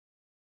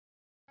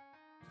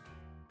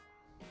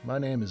My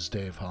name is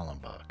Dave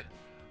Hollenbach,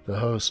 the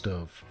host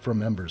of From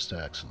Members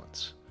to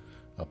Excellence,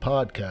 a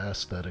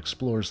podcast that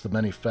explores the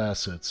many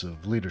facets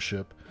of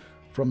leadership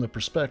from the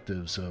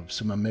perspectives of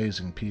some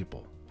amazing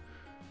people.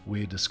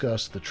 We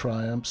discuss the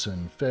triumphs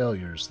and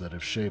failures that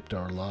have shaped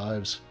our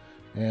lives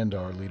and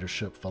our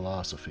leadership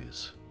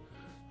philosophies.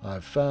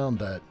 I've found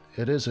that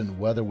it isn't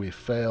whether we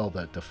fail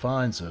that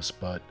defines us,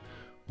 but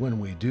when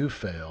we do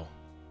fail,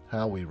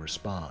 how we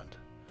respond.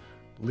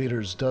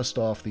 Leaders dust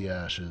off the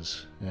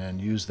ashes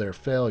and use their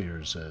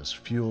failures as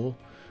fuel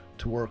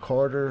to work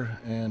harder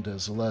and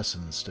as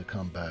lessons to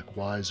come back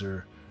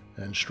wiser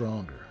and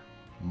stronger,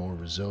 more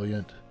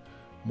resilient,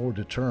 more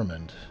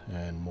determined,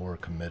 and more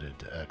committed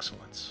to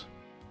excellence.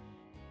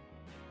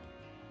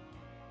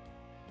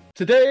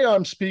 Today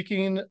I'm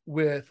speaking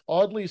with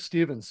Audley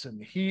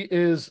Stevenson. He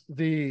is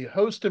the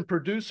host and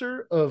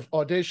producer of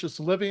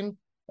Audacious Living.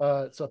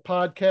 It's a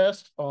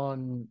podcast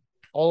on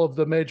all of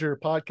the major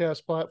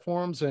podcast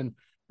platforms and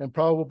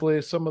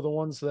probably some of the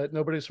ones that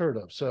nobody's heard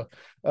of. So,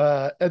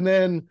 and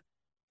then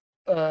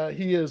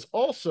he is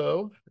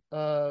also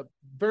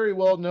very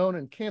well known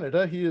in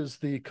Canada. He is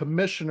the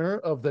commissioner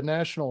of the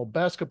National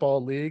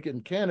Basketball League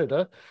in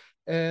Canada.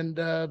 And,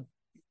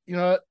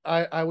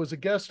 I was a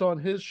guest on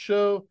his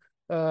show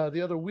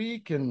the other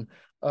week and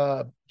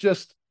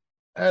just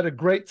had a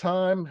great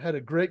time, had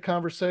a great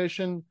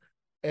conversation.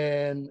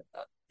 And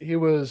he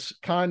was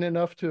kind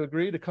enough to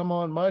agree to come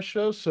on my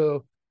show.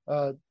 So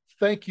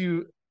thank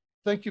you.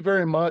 Thank you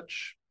very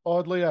much,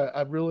 Audley.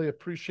 I really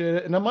appreciate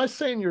it. And am I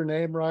saying your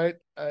name right?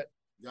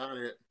 Got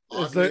it.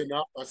 Oddly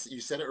enough, you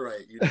said it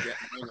right.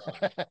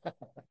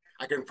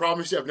 I can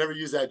promise you I've never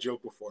used that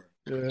joke before.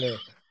 Yeah.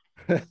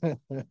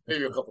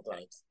 Maybe a couple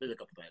times.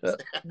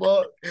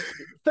 Well,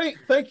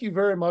 thank you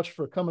very much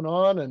for coming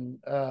on and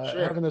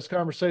Sure. having this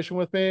conversation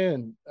with me.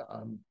 And,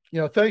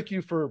 thank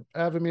you for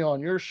having me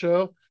on your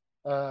show.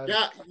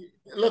 Yeah,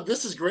 look,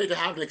 this is great to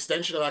have an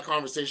extension of that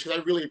conversation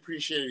because I really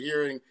appreciated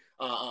hearing,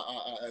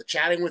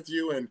 chatting with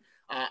you. And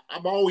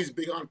I'm always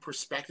big on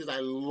perspectives. I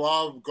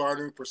love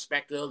garnering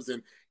perspectives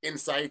and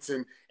insights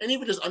and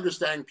even just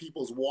understanding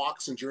people's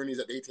walks and journeys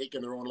that they take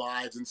in their own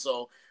lives. And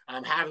so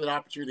having an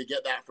opportunity to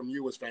get that from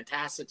you was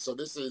fantastic. So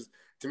this is,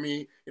 to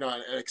me,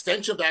 an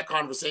extension of that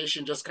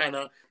conversation. Just kind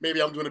of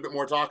maybe I'm doing a bit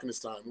more talking this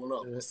time. We'll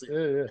know. We'll see.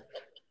 Yeah.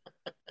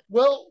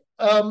 Well,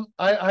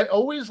 I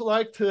always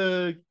like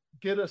to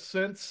get a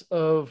sense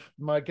of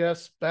my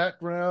guest's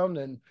background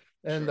and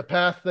Sure. the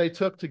path they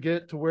took to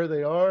get to where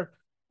they are.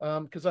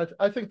 Because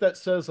I think that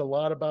says a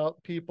lot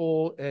about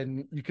people,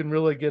 and you can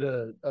really get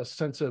a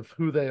sense of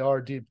who they are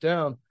deep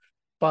down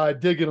by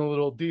digging a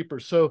little deeper.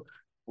 So,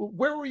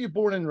 where were you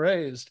born and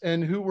raised,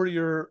 and who were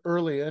your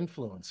early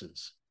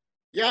influences?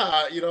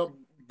 Yeah,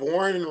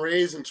 born and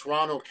raised in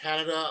Toronto,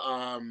 Canada.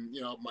 My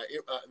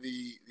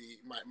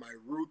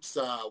roots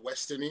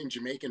West Indian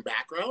Jamaican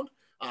background.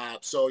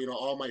 So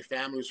all my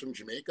family was from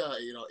Jamaica.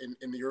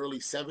 In the early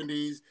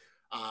 '70s,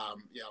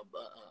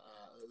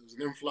 there was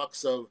an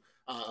influx of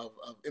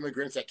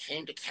immigrants that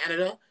came to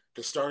Canada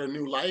to start a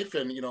new life,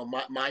 and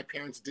my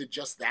parents did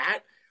just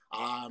that.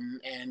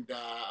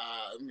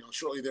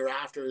 Shortly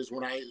thereafter is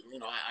when I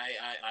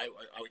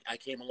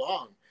came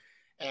along,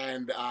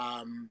 and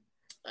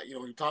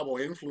when you talk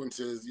about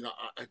influences,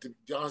 to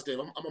be honest, Dave,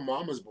 I'm a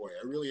mama's boy.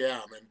 I really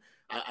am, and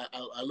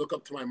I look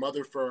up to my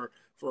mother for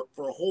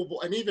a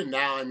whole, and even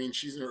now, I mean,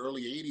 she's in her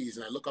early 80s,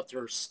 and I look up to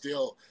her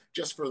still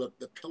just for the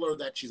pillar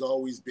that she's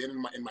always been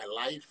in my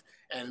life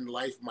and in the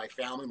life of my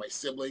family, my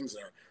siblings,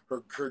 and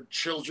her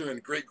children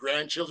and great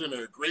grandchildren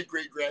and her great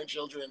great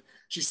grandchildren.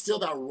 She's still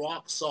that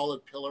rock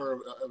solid pillar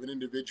of an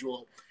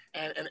individual.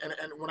 And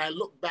when I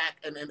look back,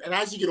 and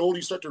as you get older,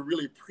 you start to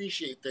really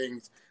appreciate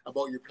things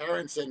about your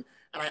parents. And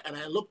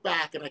I look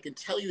back and I can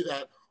tell you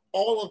that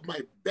all of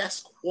my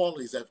best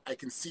qualities, I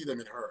can see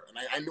them in her. And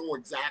I know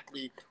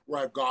exactly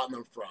where I've gotten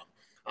them from.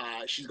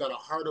 She's got a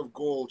heart of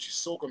gold. She's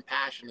so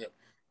compassionate.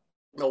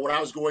 When I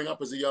was growing up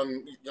as a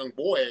young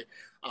boy,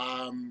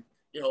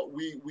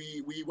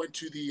 we went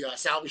to the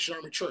Salvation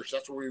Army Church.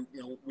 That's where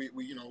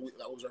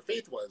that was our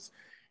faith was.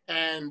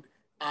 And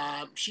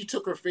she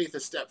took her faith a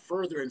step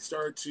further and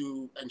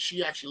and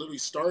she actually literally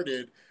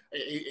started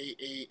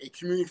a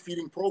community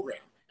feeding program.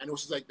 And it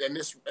was like, and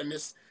this,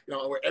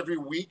 where every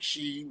week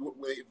she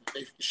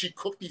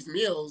cooked these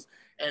meals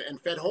and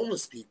fed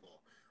homeless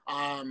people.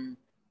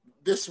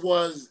 This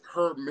was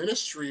her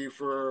ministry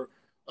for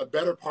a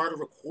better part of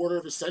a quarter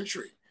of a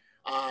century.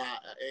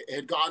 It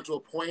had gotten to a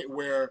point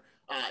where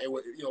it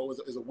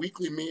was a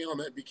weekly meal,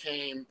 and it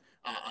became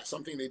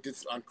something they did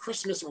on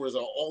Christmas. It was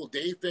an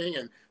all-day thing,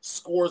 and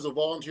scores of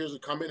volunteers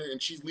would come in,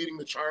 and she's leading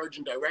the charge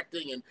and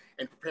directing and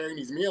preparing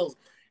these meals.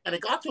 And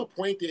it got to a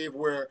point, Dave,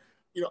 where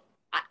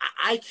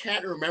I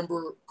can't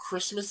remember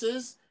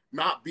Christmases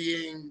not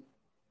being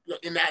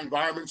in that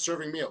environment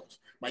serving meals.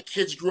 My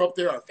kids grew up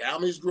there. Our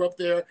families grew up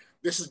there.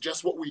 This is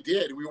just what we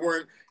did. We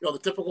weren't, the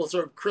typical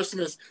sort of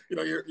Christmas,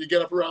 you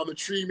get up around the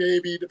tree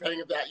maybe,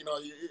 depending on that,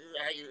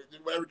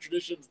 whatever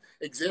traditions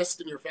exist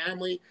in your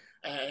family,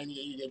 and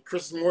you get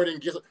Christmas morning.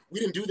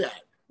 We didn't do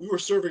that. We were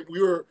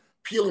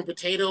peeling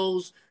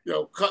potatoes,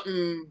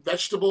 cutting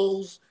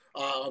vegetables,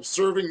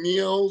 serving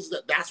meals.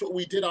 That's what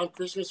we did on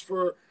Christmas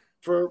for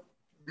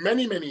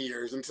many, many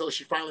years until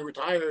she finally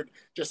retired.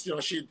 Just,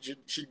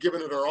 she'd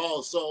given it her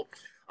all. So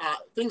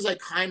things like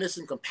kindness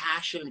and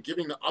compassion and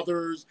giving to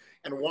others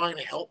and wanting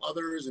to help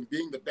others and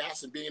being the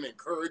best and being an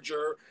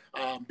encourager,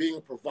 being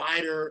a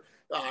provider.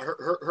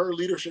 Her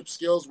leadership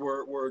skills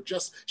were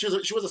just, she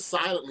was a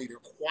silent leader,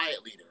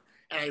 quiet leader.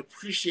 And I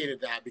appreciated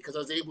that because I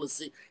was able to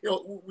see,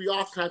 we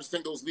oftentimes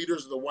think those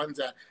leaders are the ones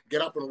that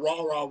get up and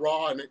rah, rah,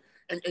 rah,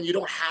 and you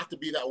don't have to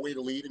be that way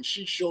to lead. And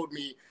she showed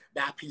me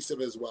that piece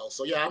of it as well.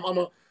 So yeah, I'm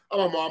a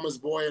mama's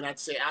boy, and I'd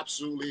say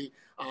absolutely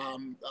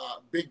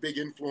big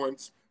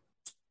influence.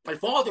 My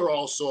father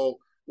also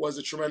was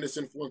a tremendous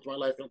influence in my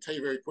life, and I'll tell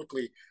you very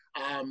quickly.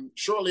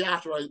 Shortly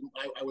after I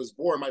was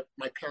born,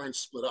 my parents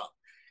split up,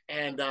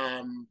 and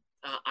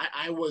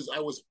I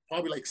was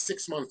probably like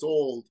 6 months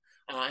old,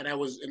 and I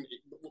was in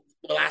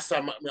the last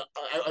time I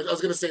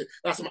was going to say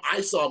last time I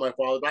saw my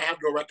father, but I have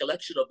no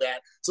recollection of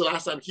that. So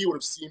last time he would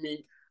have seen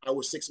me, I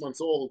was 6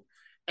 months old,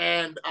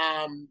 and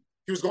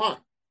he was gone.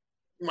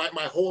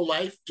 My whole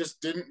life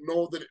just didn't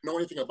know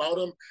anything about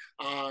him.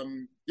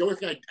 The only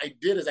thing I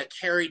did is I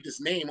carried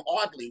this name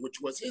Audley,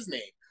 which was his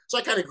name. So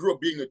I kind of grew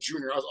up being a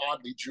junior. I was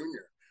Audley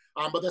Jr.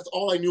 But that's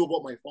all I knew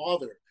about my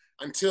father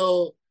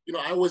until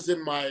I was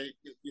in my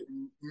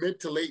mid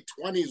to late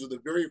 20s, was the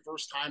very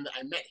first time that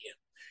I met him,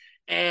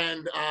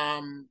 and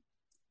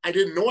I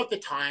didn't know at the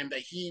time that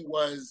he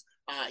was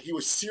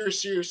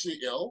seriously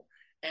ill,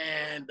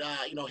 and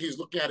he was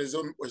looking at his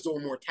own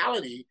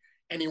mortality,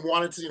 and he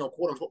wanted to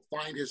quote unquote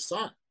find his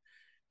son.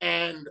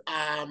 And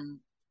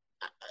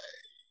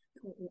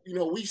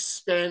we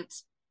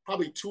spent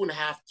probably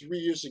 2.5, 3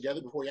 years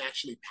together before he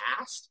actually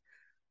passed.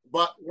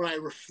 But when I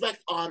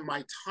reflect on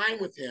my time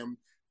with him,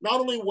 not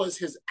only was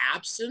his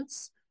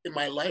absence in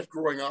my life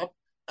growing up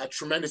a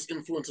tremendous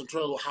influence in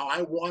terms of how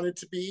I wanted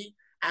to be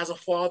as a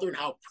father and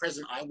how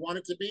present I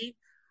wanted to be,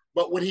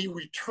 but when he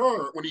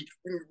returned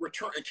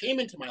and came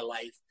into my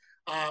life,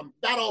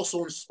 that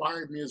also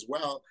inspired me as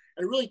well,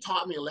 and it really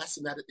taught me a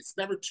lesson that it's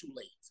never too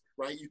late,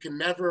 right? You can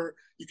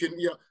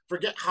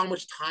forget how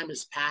much time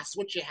has passed,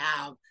 what you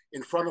have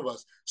in front of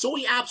us. So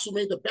we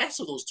absolutely made the best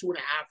of those 2.5,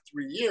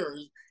 3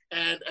 years,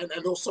 and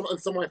those some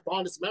of my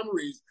fondest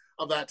memories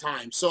of that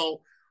time.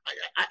 So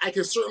I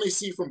can certainly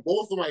see from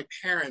both of my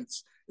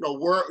parents,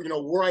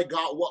 where I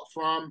got what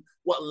from,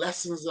 what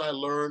lessons I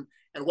learned,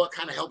 and what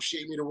kind of helped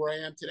shape me to where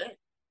I am today.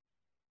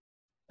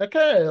 That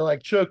kind of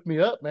like choked me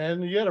up,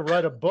 man. You got to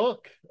write a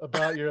book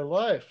about your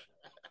life.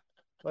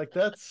 Like,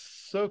 that's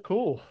so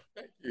cool.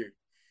 Thank you.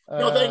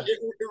 No, thank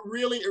you. It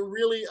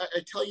really, I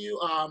tell you,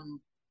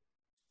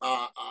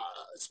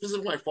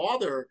 specifically my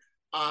father,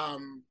 I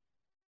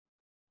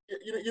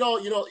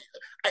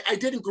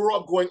didn't grow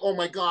up going, oh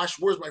my gosh,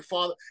 where's my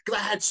father? Because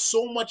I had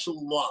so much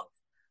love.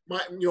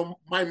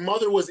 My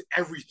mother was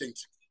everything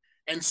to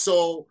me. And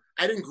so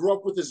I didn't grow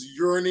up with this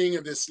yearning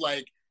and this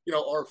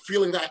or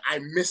feeling that I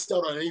missed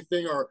out on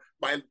anything, or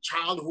my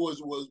childhood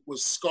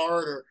was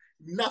scarred, or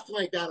nothing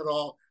like that at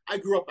all. I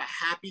grew up a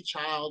happy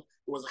child.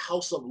 It was a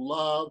house of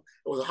love.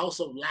 It was a house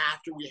of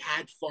laughter. We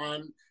had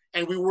fun,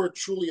 and we were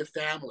truly a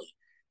family.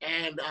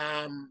 And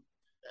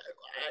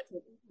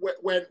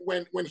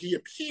when he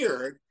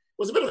appeared, it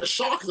was a bit of a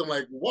shock, because I'm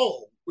like,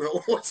 whoa,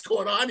 what's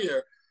going on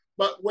here?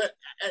 But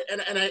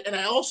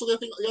I also, the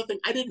other thing,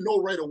 I didn't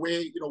know right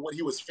away, what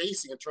he was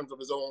facing in terms of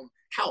his own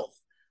health.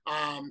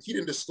 He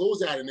didn't disclose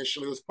that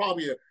initially. It was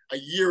probably a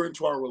year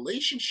into our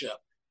relationship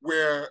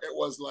where it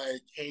was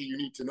like, hey, you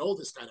need to know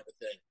this kind of a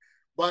thing.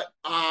 But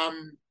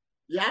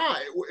yeah,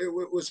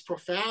 it was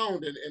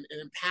profound and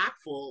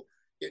impactful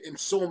in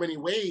so many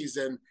ways.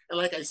 And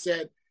like I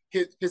said,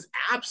 his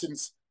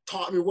absence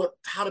taught me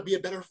how to be a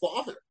better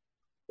father,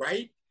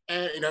 right?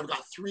 And I've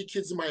got 3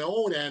 kids of my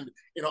own, and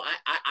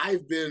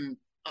I've been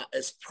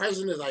as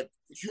present as I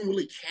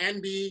humanly can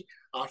be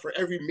for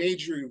every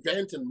major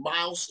event and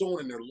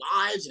milestone in their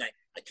lives, and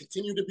I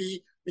continue to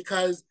be,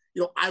 because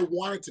I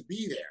wanted to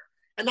be there,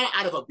 and not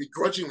out of a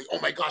begrudgingly, oh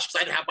my gosh,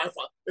 because I didn't have my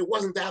father. It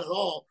wasn't that at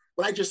all,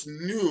 but I just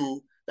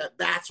knew that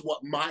that's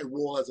what my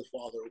role as a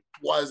father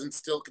was and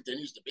still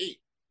continues to be.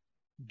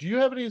 Do you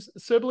have any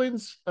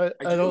siblings? I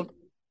don't.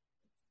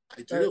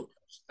 I do.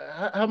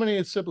 How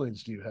many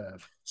siblings do you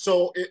have?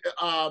 So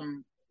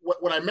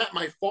when I met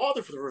my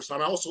father for the first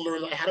time, I also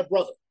learned that I had a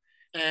brother,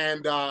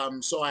 and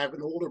so I have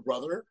an older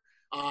brother,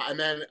 and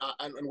then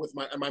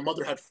my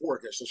mother had 4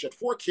 kids, so she had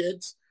 4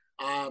 kids,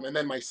 and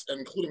then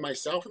including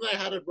myself, and then I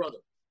had a brother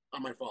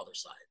on my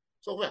father's side.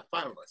 So yeah,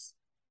 5 of us.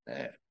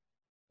 Man,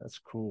 that's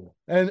cool.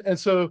 And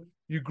so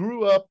you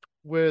grew up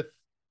with.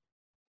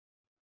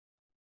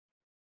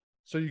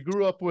 So you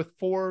grew up with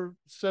 4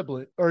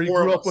 siblings, or you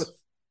grew up with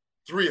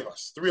 3 of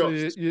us.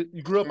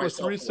 You grew up with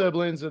 3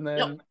 siblings, and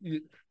then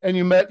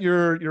you met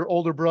your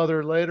older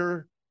brother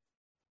later.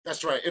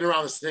 That's right, in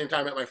around the same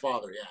time I met my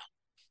father. Yeah.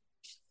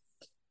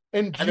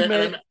 And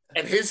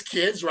his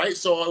kids, right?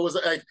 So I was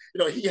like,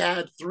 he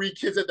had 3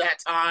 kids at that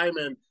time,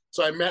 and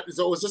so I met.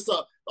 So it was just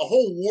a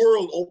whole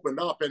world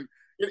opened up, and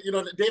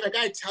Dave, I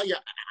gotta tell you,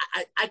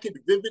 I could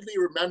vividly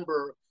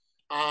remember.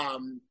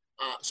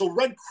 So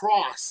Red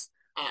Cross,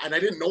 and I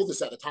didn't know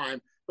this at the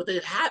time, but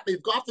they've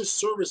got this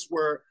service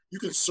where you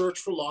can search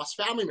for lost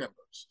family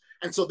members,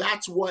 and so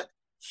that's what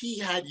he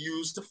had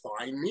used to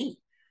find me.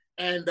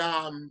 And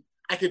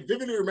I could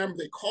vividly remember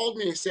they called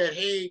me and said,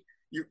 "Hey,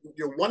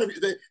 you're one of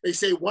they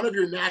say one of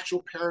your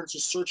natural parents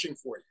is searching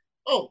for you."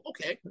 Oh,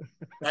 okay.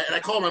 And I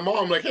called my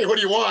mom, like, "Hey, what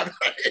do you want?"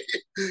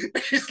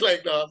 He's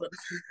like, "No."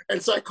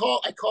 And so I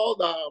called,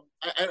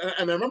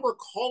 and I remember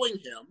calling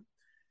him.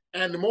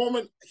 And the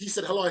moment he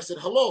said hello, I said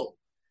hello.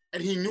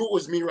 And he knew it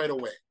was me right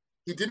away.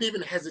 He didn't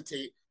even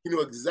hesitate. He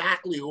knew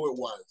exactly who it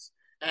was.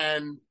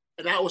 And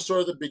that was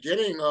sort of the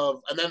beginning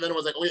of, and then it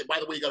was like, oh, yeah, by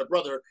the way, you got a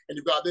brother, and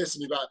you got this,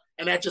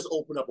 and that just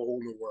opened up a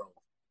whole new world.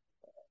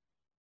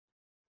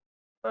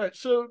 All right.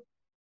 So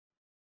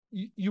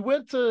you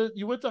went to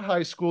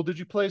high school. Did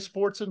you play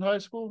sports in high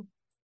school?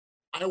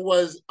 I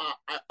was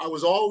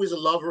always a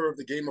lover of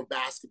the game of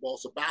basketball.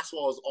 So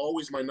basketball is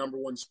always my number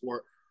one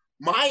sport.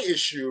 My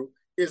issue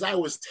is I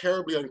was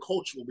terribly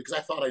uncoachable because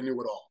I thought I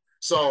knew it all.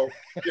 So,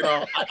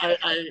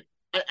 I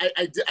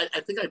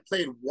think I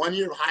played 1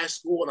 year of high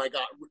school and I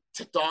got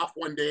ticked off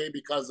one day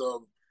because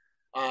of,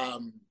 I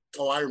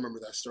remember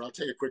that story. I'll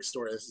tell you a quick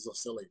story. This is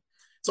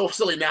so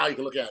silly now you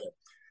can look at it.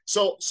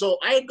 So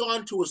I had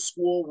gone to a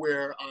school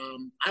where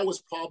I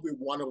was probably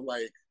one of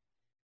like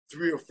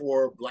 3 or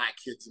 4 black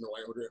kids in the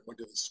way I went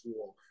to the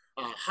school.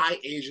 High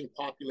Asian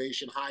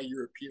population, high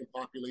European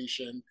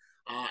population,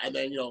 and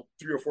then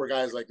 3 or 4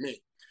 guys like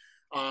me.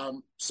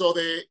 So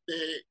I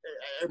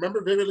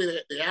remember vividly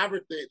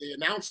they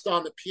announced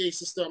on the PA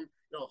system,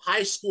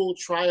 high school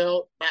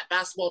tryout,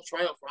 basketball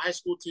tryout for high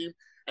school team,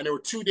 and there were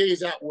 2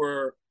 days that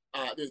were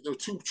there were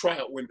 2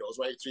 tryout windows,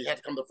 right? So you had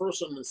to come to the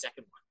first one and the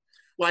second one.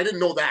 Well, I didn't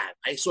know that.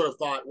 I sort of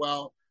thought,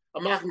 well,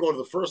 I'm not gonna go to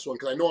the first one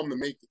because I know I'm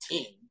gonna make the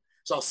team,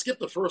 so I'll skip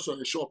the first one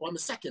and show up on the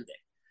second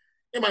day.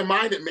 In my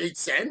mind, it made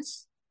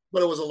sense,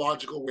 but it was a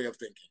logical way of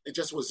thinking. It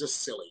just was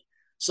just silly.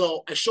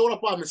 So I showed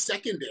up on the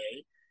second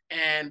day.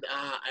 And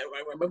I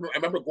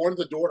remember going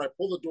to the door, and I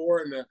pulled the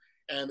door, and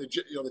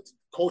the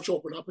coach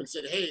opened up and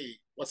said, "Hey,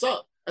 what's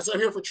up?" I said,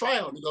 "I'm here for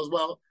tryout." And he goes,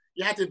 "Well,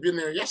 you had to have been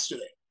there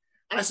yesterday."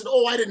 And I said,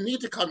 "Oh, I didn't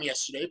need to come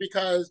yesterday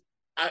because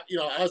I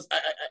knew I was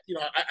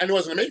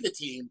going to make the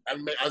team. I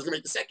was going to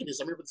make the second day,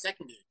 so I'm here for the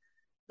second day."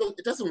 So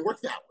it doesn't work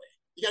that way.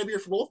 You got to be here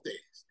for both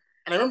days.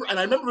 And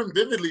I remember him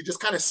vividly, just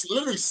kind of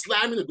literally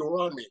slamming the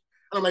door on me.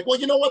 And I'm like, "Well,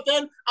 you know what?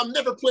 Then I'm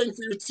never playing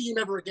for your team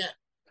ever again."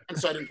 And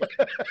so I didn't play.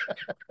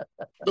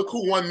 Look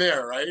who won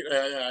there, right?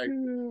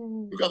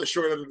 Who got the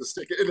short end of the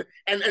stick?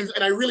 And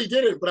I really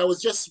didn't, but I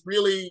was just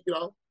really,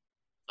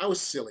 I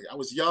was silly. I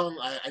was young.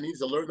 I needed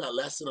to learn that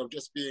lesson of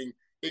just being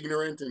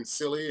ignorant and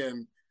silly,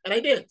 and I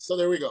did. So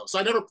there we go. So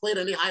I never played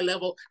any high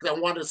level because I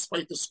wanted to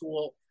spite the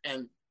school,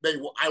 and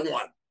I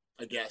won,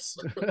 I guess.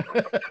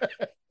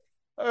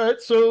 All right.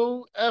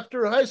 So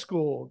after high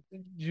school,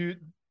 you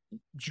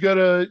go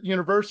to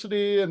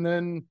university, and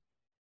then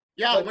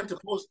yeah, I went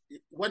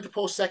to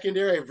post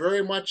secondary. I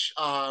very much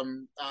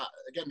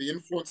again the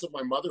influence of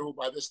my mother, who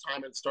by this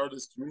time had started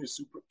this community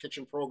soup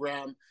kitchen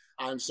program,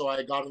 and so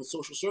I got in the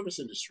social service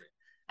industry,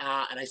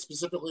 and I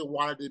specifically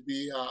wanted to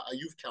be a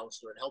youth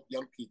counselor and help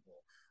young people.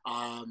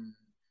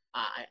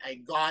 I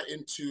got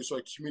into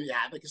sort of community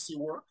advocacy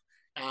work,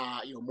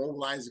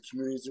 mobilizing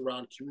communities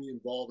around community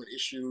involvement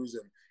issues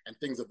and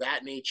things of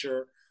that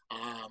nature.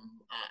 I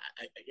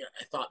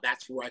thought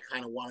that's where I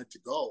kind of wanted to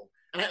go.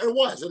 And it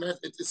was, and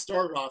it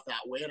started off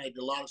that way. And I did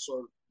a lot of sort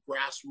of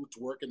grassroots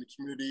work in the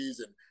communities,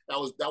 and that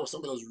was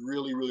something that was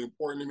really, really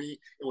important to me.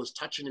 It was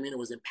touching to me, and it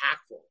was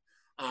impactful.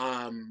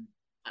 I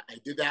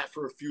did that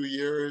for a few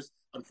years.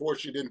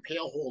 Unfortunately, didn't pay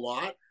a whole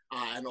lot,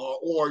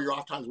 or you're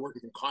oftentimes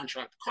working from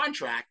contract to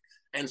contract,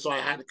 and so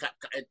I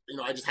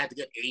just had to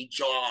get a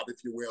job,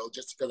 if you will,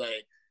 just because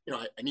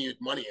I needed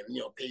money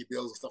and pay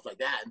bills and stuff like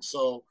that. And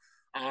so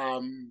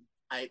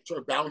I sort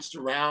of bounced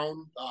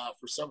around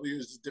for several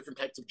years, different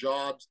types of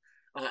jobs.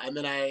 And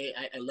then I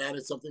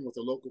landed something with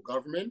the local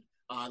government,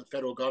 the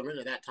federal government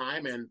at that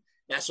time. And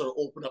that sort of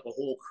opened up a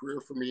whole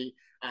career for me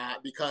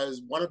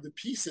because one of the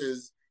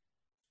pieces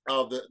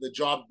of the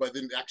job, but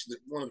then actually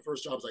one of the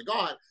first jobs I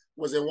got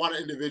was they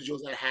wanted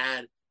individuals that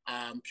had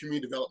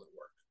community development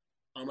work.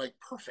 I'm like,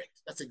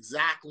 perfect. That's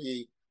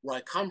exactly where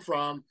I come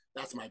from.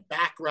 That's my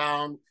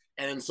background.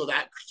 And so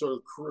that sort of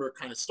career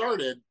kind of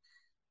started.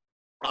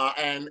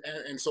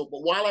 So,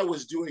 but while I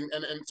was doing,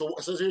 so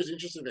here's the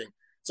interesting thing.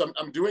 So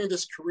I'm doing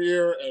this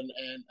career, and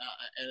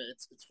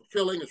it's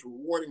fulfilling, it's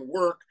rewarding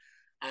work,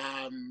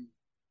 and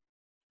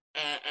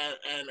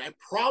I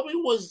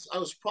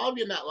was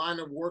probably in that line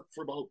of work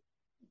for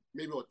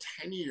maybe about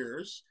 10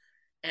 years,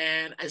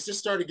 and I just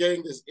started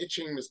getting this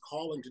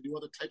calling to do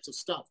other types of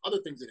stuff, other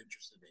things that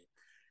interested me,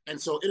 and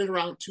so in and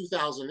around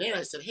 2008,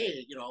 I said,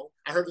 hey,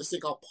 I heard this thing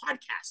called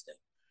podcasting,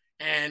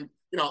 and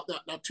now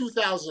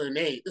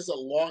 2008, this is a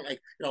long,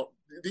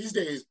 these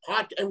days,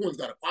 everyone's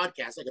got a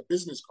podcast, like a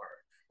business card.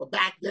 But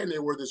back then, they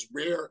were this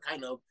rare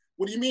kind of,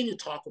 what do you mean you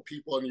talk with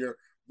people and your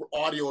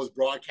audio is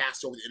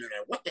broadcast over the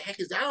internet? What the heck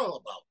is that all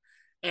about?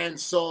 And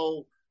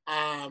so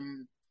now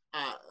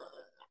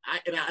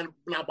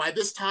by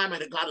this time I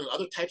had gotten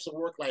other types of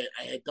work. Like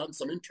I had done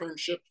some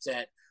internships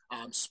at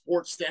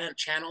sports stand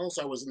channels.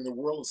 I was in the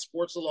world of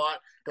sports a lot,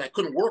 but I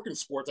couldn't work in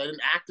sports. I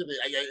didn't actively.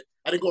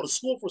 I didn't go to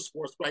school for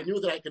sports, but I knew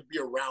that I could be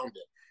around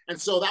it. And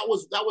so that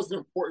was an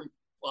important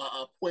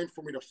point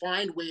for me to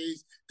find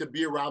ways to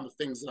be around the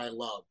things that I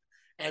love.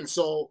 And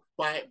so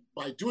by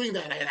doing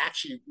that, I had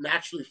actually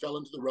naturally fell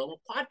into the realm of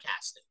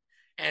podcasting.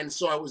 And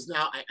so I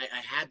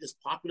had this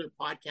popular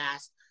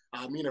podcast.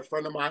 Me and a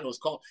friend of mine, it was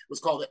called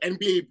the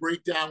NBA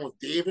Breakdown with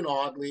Dave and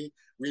Audley.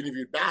 We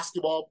interviewed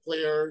basketball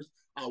players.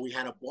 We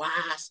had a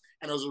blast,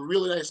 and it was a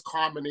really nice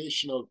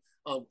combination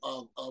of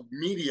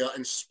media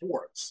and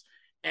sports.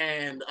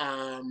 And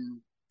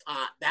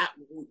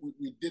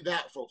we did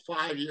that for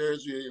 5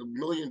 years. We had 1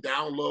 million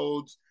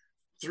downloads,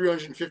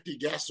 350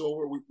 guests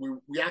over.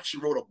 We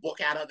actually wrote a book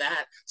out of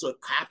that, so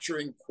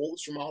capturing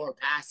quotes from all our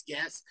past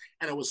guests,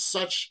 and it was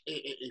such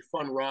a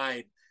fun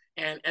ride.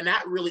 And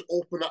that really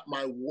opened up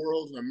my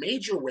world in a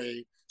major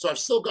way. So I've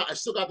still got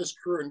this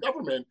career in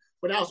government,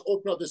 but now it's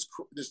opened up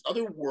this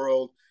other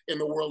world in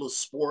the world of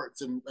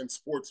sports and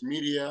sports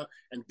media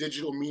and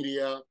digital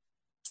media.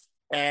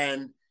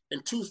 And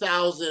in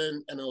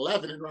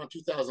 2011, around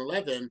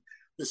 2011,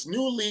 this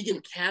new league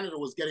in Canada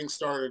was getting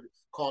started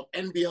called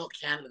NBL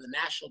Canada, the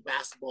National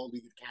Basketball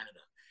League of Canada.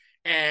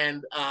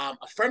 And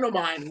a friend of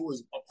mine who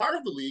was a part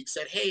of the league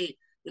said, hey,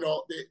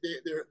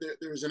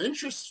 there's an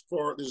interest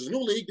there's a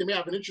new league. They may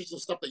have an interest in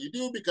stuff that you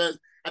do, because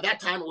at that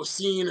time it was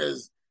seen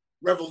as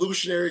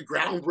revolutionary,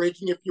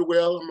 groundbreaking, if you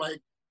will. I'm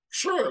like,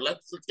 sure,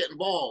 let's get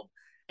involved.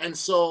 And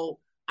so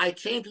I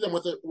came to them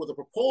with a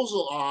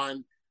proposal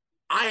on,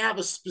 I have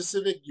a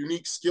specific,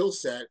 unique skill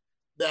set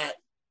that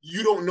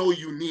you don't know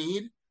you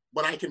need,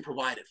 but I can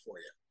provide it for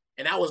you.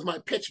 And that was my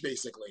pitch,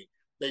 basically.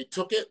 They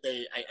took it.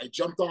 I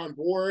jumped on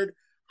board.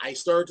 I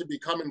started to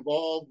become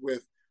involved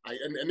with.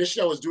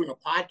 Initially, I was doing a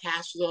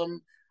podcast for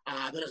them.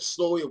 Then it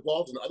slowly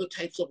evolved into other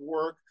types of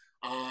work.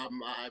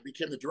 I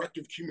became the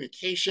director of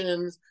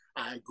communications.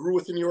 I grew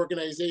within the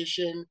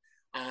organization.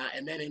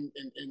 And then in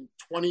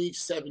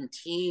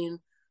 2017,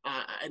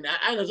 and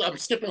I'm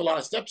skipping a lot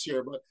of steps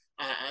here, but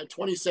in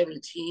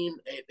 2017,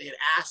 they had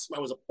asked, I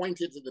was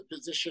appointed to the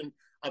position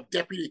of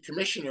deputy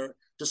commissioner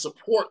to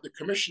support the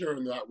commissioner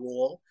in that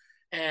role.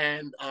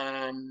 And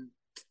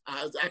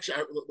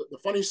actually, the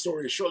funny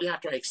story is, shortly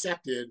after I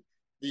accepted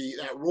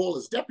that role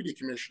as deputy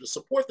commissioner to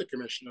support the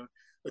commissioner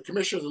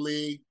of the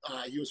league,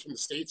 he was from the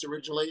States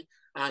originally,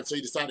 and so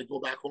he decided to go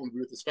back home and be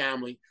with his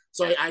family.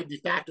 So I de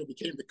facto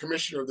became the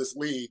commissioner of this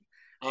league,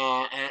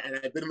 and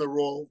I've been in the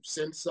role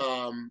since,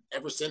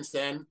 ever since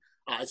then.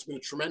 It's been a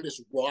tremendous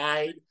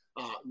ride,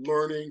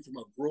 learning from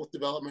a growth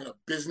development, a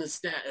business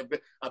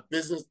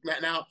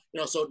now.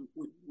 So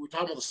we're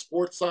talking about the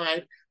sports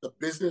side, the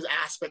business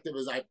aspect of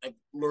it. I've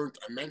learned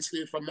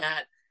immensely from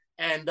that,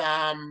 and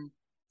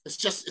it's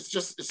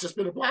just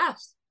been a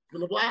blast. It's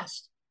been a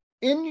blast.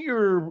 In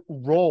your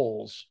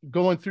roles,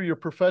 going through your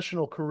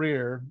professional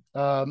career,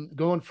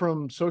 going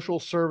from social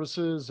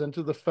services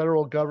into the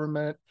federal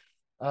government,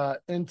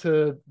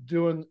 into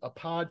doing a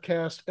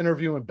podcast,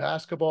 interviewing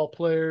basketball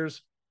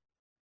players,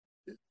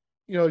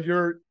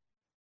 you're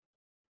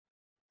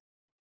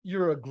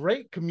a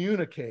great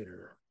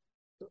communicator.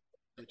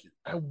 Thank you.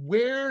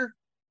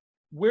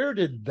 Where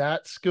did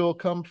that skill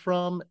come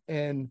from?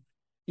 And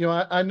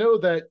I know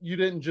that you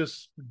didn't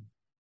just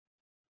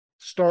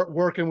start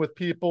working with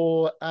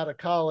people out of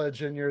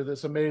college and you're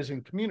this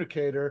amazing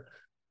communicator.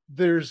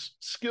 There's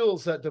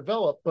skills that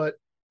develop, but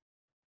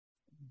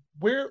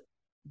where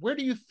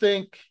do you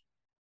think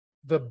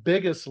the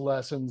biggest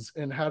lessons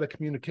in how to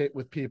communicate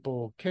with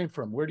people came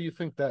from? Where do you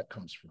think that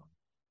comes from?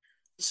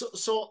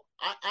 So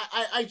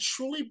I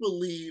truly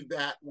believe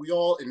that we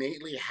all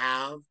innately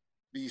have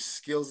these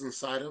skills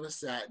inside of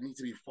us that need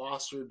to be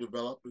fostered,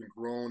 developed, and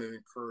grown and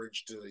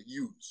encouraged to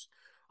use.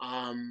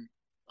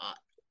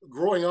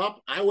 Growing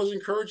up, I was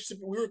encouraged to.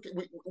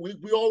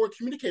 We all were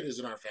communicators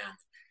in our family,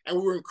 and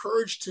we were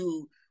encouraged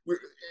to.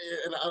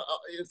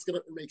 It's going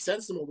to make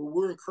sense to me, but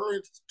we're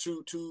encouraged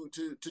to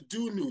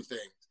do new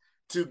things,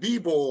 to be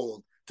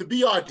bold, to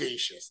be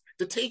audacious,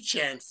 to take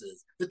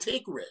chances, to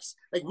take risks.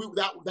 Like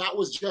that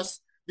was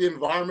just the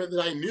environment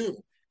that I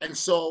knew, and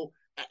so.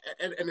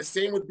 And the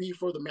same would be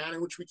for the manner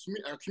in which we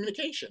our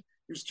communication.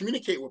 We just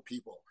communicate with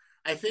people.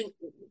 I think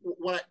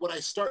what I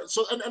start,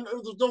 so and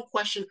there's no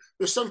question,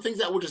 there's some things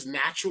that were just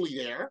naturally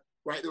there,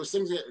 right? There was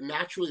things that were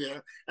naturally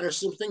there, and there's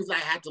some things that I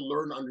had to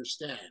learn to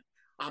understand.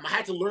 I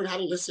had to learn how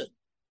to listen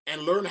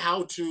and learn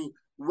how to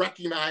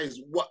recognize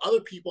what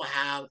other people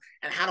have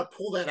and how to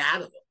pull that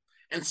out of them.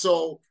 And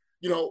so,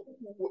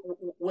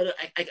 when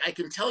I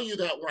can tell you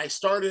that when I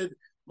started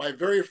my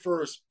very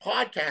first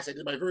podcast, I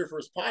did my very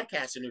first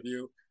podcast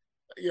interview.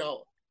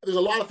 There's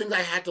a lot of things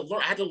I had to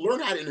learn. I had to learn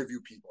how to interview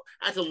people.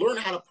 I had to learn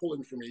how to pull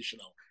information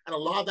out. And a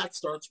lot of that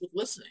starts with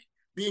listening,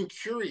 being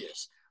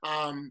curious,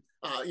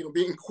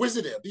 being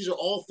inquisitive. These are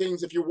all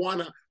things, if you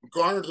want to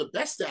garner the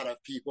best out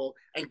of people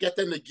and get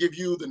them to give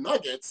you the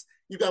nuggets,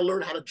 you got to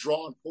learn how to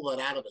draw and pull that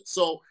out of it.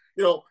 So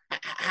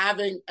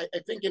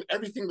I think in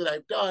everything that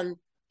I've done,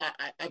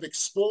 I've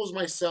exposed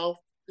myself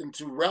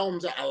into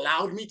realms that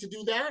allowed me to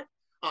do that.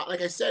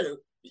 Like I said,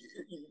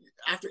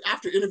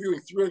 after interviewing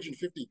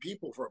 350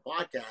 people for a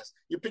podcast,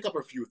 you pick up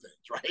a few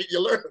things, right?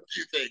 You learn a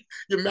few things,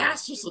 you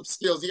master some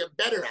skills, you get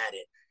better at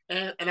it.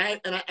 And I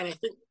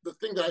think the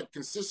thing that I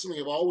consistently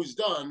have always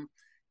done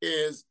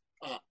is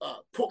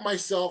put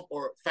myself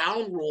or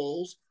found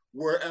roles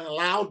where it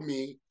allowed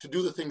me to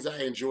do the things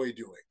I enjoy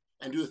doing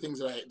and do the things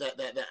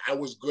that I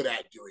was good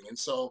at doing. And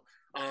so,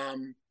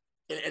 and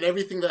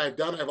everything that I've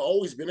done, I've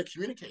always been a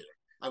communicator.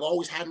 I've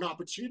always had an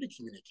opportunity to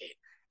communicate,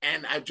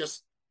 and I've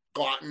just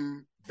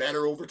gotten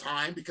better over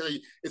time because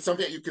it's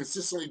something that you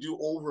consistently do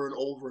over and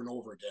over and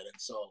over again.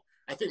 And so,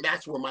 I think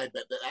that's where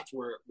that's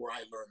where I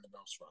learned the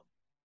most from.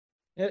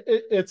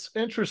 It's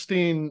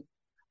interesting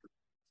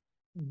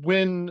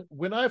when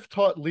I've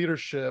taught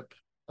leadership.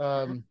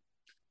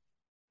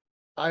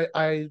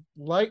 I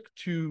like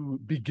to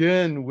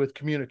begin with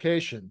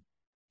communication,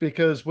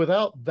 because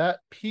without that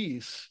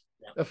piece,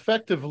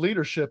 effective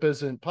leadership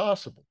isn't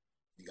possible.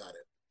 You got it.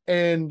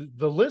 And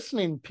the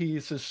listening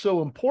piece is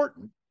so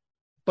important,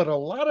 but a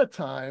lot of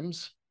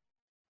times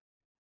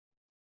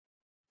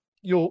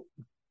in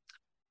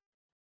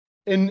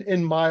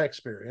my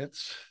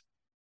experience,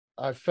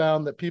 I've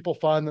found that people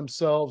find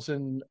themselves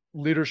in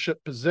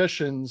leadership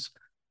positions,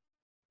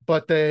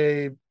 but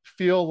they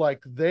feel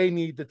like they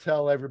need to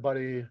tell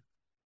everybody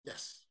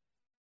yes,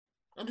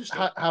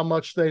 understand how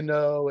much they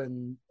know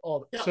and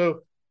all that. Yeah.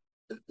 So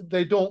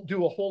they don't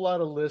do a whole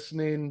lot of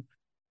listening,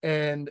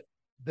 and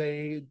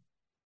their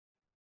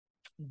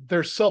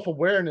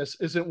self-awareness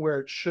isn't where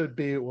it should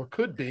be or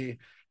could be.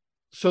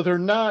 So they're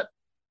not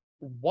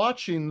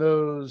watching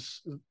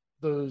those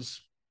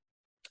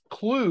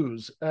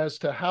clues as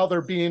to how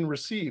they're being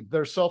received.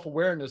 Their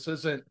self-awareness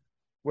isn't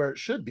where it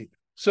should be.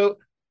 So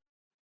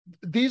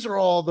these are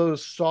all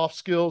those soft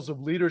skills of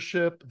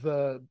leadership,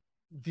 the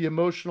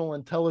emotional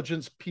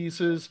intelligence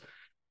pieces.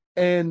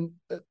 And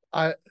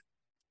I've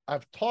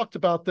talked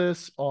about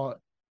this on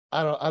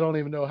I don't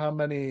even know how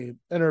many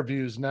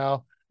interviews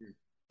now,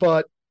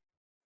 but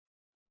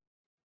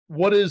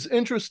what is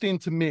interesting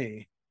to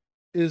me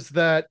is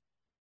that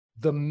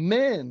the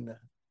men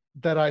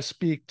that I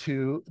speak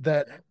to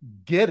that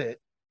get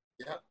it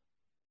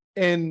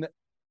and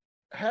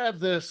have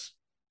this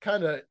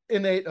kind of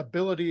innate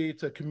ability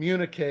to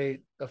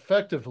communicate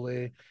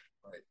effectively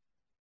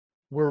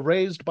were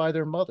raised by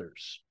their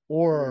mothers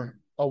or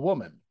a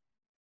woman.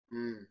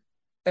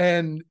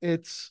 And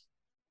it's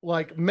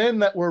like men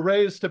that were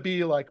raised to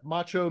be like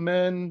macho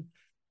men,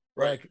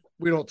 like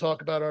we don't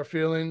talk about our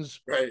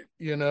feelings,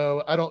 you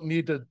know, I don't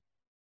need to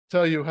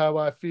tell you how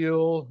I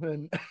feel.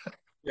 And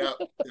yeah.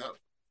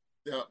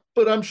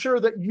 But I'm sure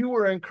that you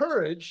were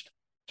encouraged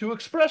to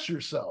express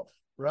yourself,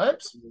 right?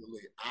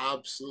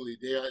 Absolutely.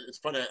 Yeah, it's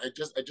funny. I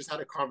just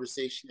had a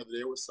conversation the other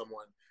day with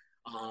someone.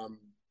 And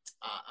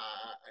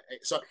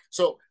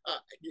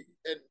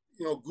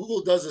you know,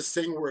 Google does this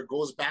thing where it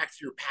goes back to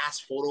your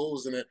past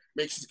photos and it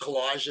makes these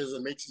collages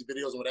and makes these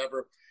videos and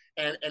whatever.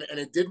 And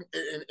it did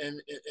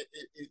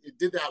it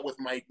did that with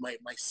my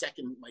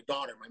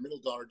daughter, my middle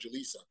daughter,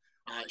 Jaleesa.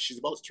 She's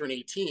about to turn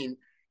 18,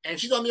 and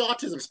she's on the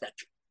autism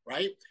spectrum.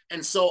 Right.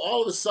 And so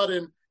all of a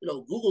sudden, you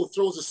know, Google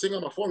throws this thing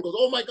on my phone and goes,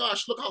 oh my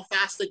gosh, look how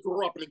fast they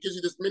grow up. And it gives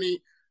you this a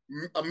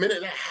minute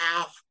and a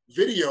half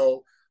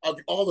video of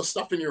all the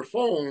stuff in your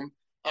phone,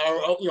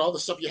 or, you know, all the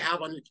stuff you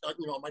have on, you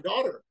know, my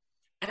daughter.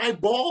 And I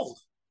bawled.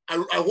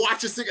 I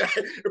watched this thing and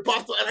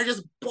I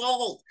just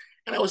bawled.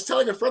 And I was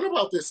telling a friend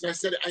about this. And I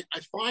said, I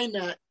find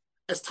that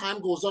as time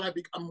goes on,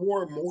 I'm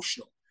more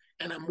emotional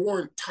and I'm more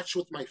in touch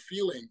with my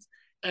feelings.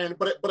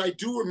 But I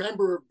do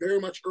remember very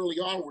much early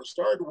on where it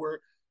started, where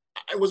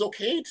it was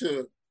okay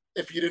to,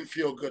 if you didn't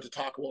feel good, to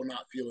talk about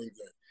not feeling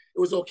good. It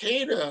was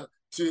okay to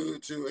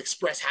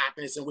express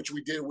happiness, in which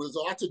we did. There was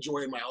lots of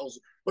joy in my house,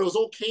 but it was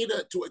okay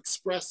to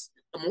express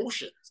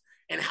emotions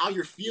and how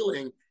you're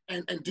feeling,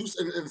 and do,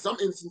 in some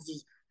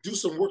instances, do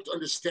some work to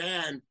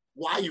understand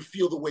why you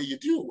feel the way you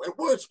do, and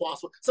where it's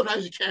possible.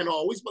 Sometimes you can't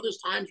always, but there's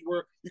times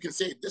where you can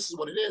say, this is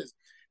what it is.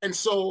 And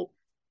so,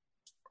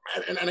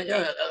 and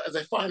again, as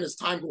I find as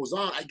time goes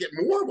on, I get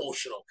more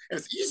emotional, and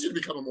it's easier to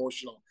become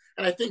emotional.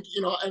 And I think,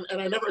 you know,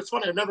 and I never, it's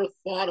funny, I never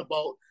thought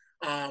about,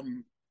 I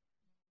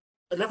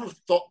never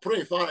put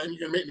any thought, and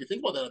you're gonna make me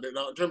think about that a bit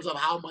now, in terms of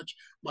how much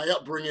my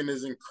upbringing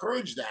has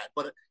encouraged that.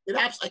 But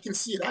I can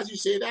see it as you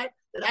say that,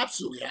 it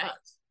absolutely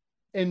has.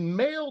 In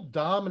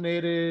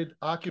male-dominated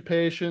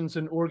occupations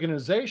and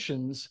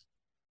organizations,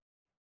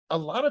 a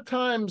lot of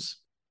times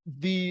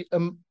the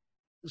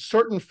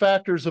certain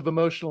factors of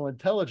emotional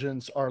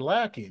intelligence are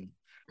lacking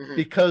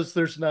because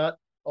there's not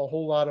a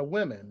whole lot of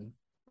women,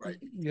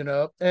 you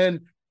know,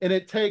 and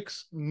it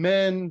takes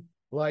men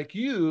like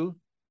you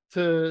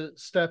to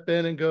step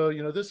in and go,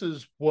 you know, this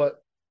is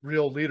what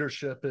real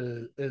leadership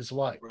is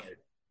like.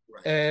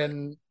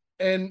 And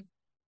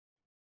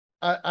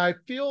I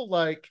feel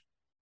like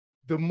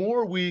the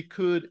more we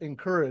could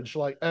encourage,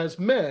 like as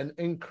men,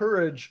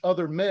 encourage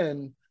other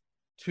men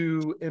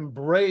to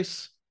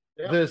embrace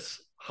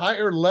this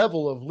higher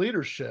level of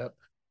leadership,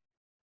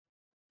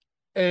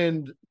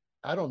 and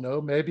I don't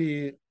know,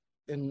 maybe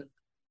in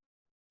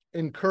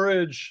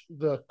encourage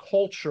the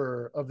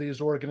culture of these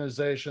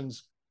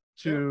organizations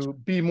Yeah. to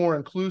be more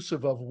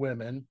inclusive of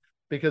women,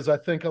 because I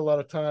think a lot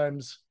of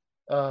times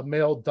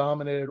male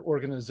dominated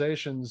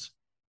organizations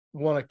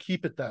want to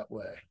keep it that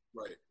way.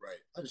 Right, right.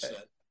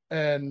 Understand.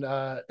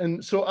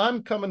 And so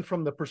I'm coming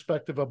from the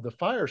perspective of the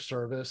fire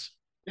service,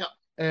 Yeah.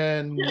 Yeah,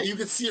 and you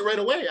can see it right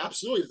away.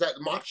 Absolutely. It's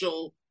that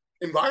macho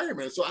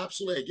environment. So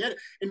absolutely I get it.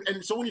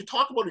 And so when you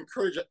talk about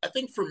encourage, I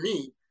think for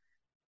me,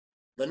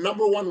 the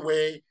number one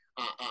way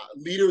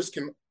leaders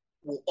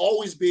will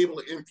always be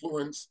able to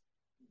influence,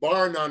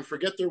 bar none,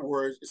 forget their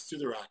words, is through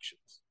their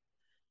actions.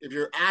 If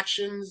your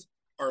actions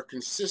are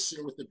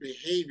consistent with the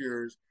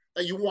behaviors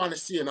that you want to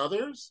see in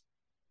others,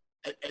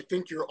 I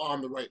think you're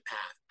on the right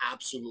path.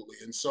 Absolutely.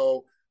 And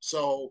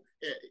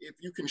if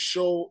you can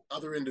show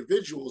other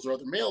individuals or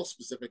other males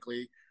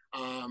specifically,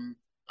 um,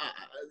 uh,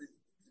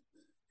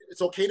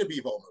 it's okay to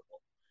be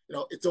vulnerable.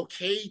 It's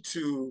okay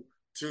to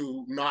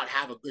not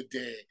have a good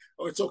day,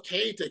 or it's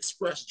okay to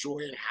express joy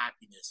and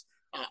happiness.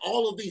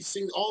 All of these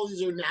things, all of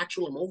these are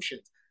natural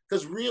emotions.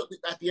 Because real,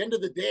 at the end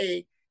of the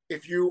day,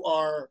 if you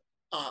are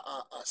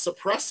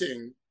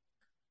suppressing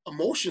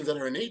emotions that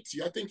are innate to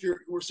you, I think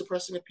we're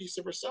suppressing a piece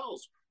of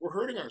ourselves. We're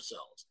hurting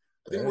ourselves.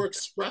 I think yeah. we're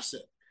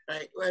expressive,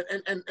 right?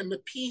 And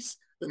the piece,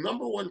 the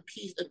number one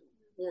piece, and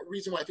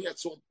reason why I think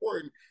that's so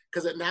important,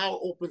 because it now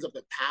opens up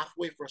the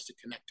pathway for us to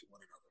connect to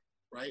one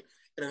another, right?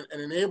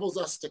 And enables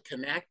us to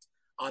connect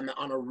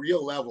on a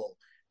real level.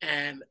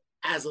 And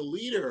as a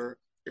leader,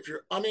 if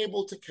you're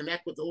unable to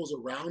connect with those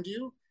around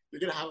you, you're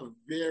going to have a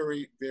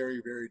very,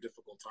 very, very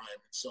difficult time.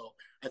 And so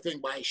I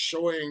think by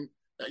showing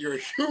that you're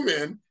a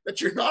human, that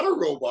you're not a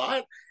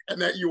robot,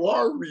 and that you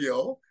are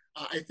real,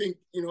 I think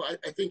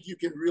I think you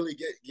can really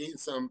gain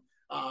some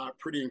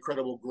pretty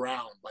incredible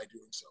ground by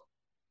doing so.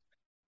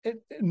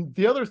 And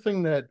the other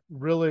thing that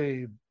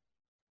really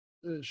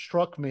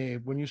struck me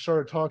when you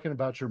started talking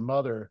about your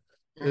mother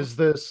Mm-hmm. is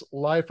this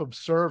life of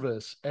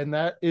service, and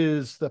that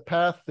is the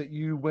path that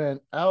you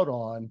went out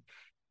on.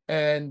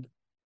 And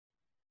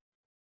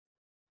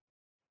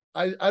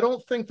I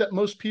don't think that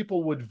most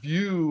people would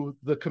view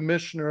the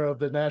commissioner of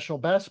the National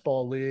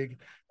Basketball League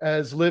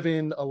as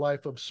living a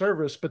life of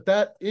service, but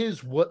that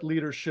is what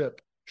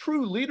leadership,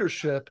 true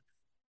leadership,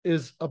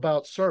 is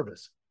about: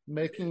 service,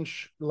 making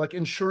like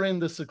ensuring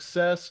the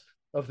success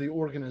of the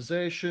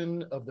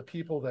organization, of the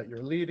people that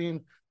you're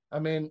leading. I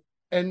mean,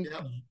 and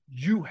Yeah.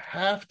 you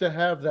have to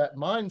have that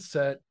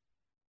mindset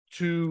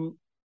to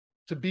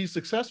be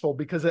successful,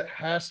 because it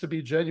has to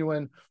be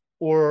genuine,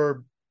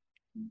 or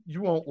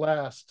you won't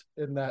last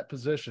in that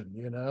position,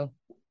 you know?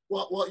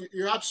 Well,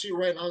 you're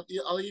absolutely right.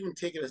 I'll even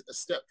take it a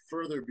step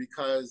further,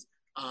 because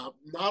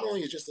not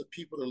only is just the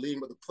people that are leading,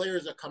 but the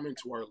players that come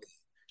into our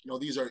league.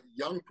 These are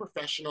young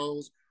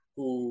professionals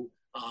who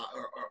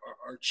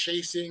are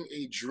chasing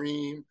a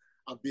dream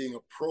of being a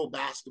pro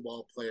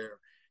basketball player.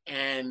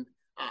 And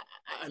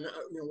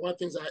one of the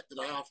things that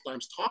I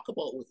oftentimes talk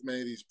about with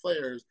many of these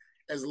players,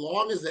 as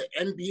long as the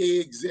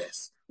NBA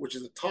exists, which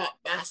is the top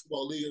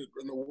basketball league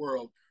in the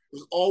world,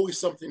 there's always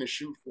something to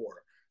shoot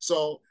for.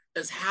 So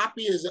as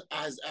happy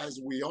as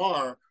we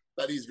are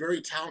that these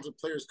very talented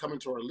players come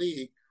into our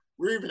league,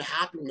 we're even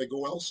happy when they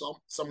go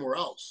somewhere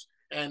else.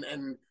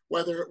 And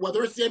whether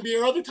it's the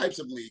NBA or other types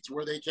of leagues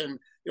where they can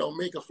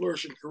make a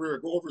flourishing career,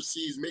 go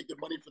overseas, make good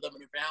money for them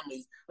and their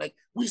families, like,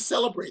 we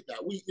celebrate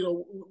that.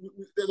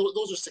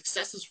 Those are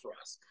successes for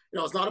us.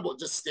 It's not about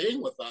just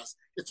staying with us.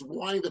 It's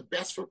wanting the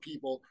best for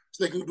people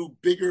so they can do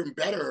bigger and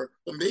better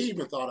than they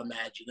even thought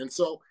imagined. And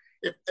so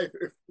if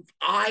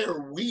I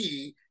or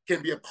we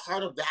can be a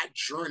part of that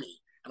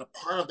journey and a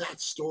part of that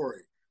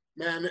story,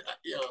 man,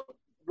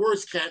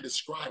 words can't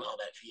describe how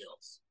that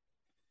feels.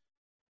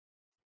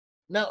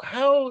 Now,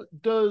 how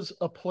does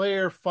a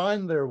player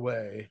find their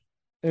way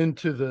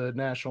into the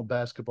National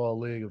Basketball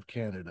League of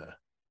Canada?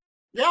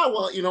 Yeah,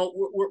 well,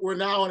 we're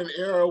now in an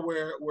era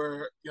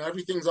where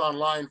everything's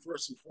online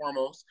first and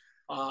foremost.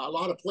 A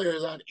lot of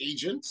players have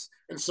agents,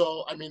 and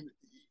so I mean,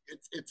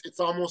 it's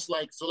almost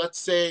like, so let's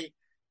say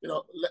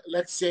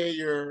let's say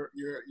you're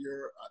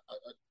a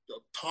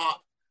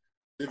top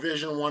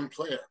Division I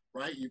player,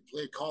 right? You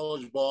play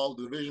college ball,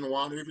 Division I,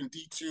 or even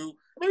D2,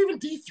 or even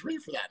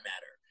D3 for that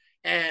matter,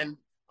 and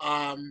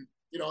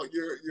you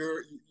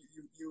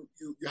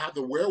have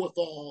the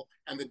wherewithal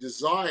and the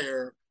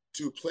desire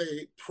to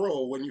play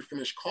pro when you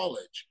finish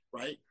college,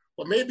 right?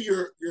 But maybe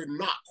you're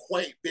not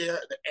quite there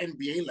at the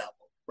NBA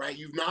level, right?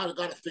 You've now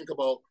got to think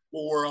about,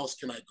 well, where else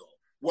can I go?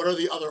 What are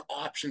the other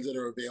options that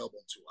are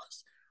available to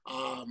us,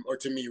 or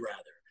to me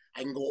rather?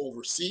 I can go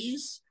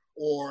overseas,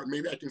 or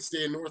maybe I can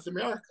stay in North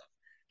America.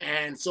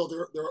 And so there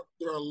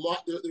are a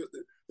lot.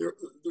 The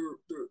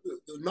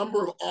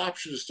number of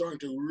options is starting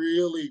to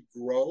really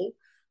grow.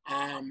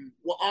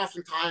 What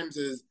oftentimes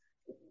is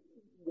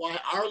why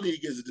our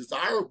league is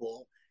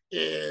desirable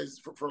is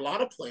for a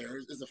lot of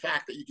players is the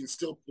fact that you can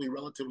still play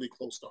relatively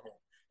close to home.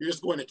 You're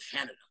just going to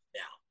Canada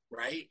now,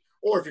 right?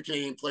 or if you're a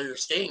Canadian player, you're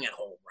staying at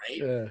home, right?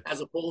 Yeah.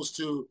 As opposed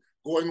to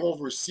going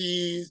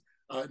overseas,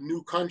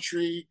 new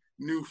country,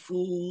 new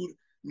food,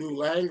 new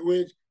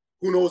language.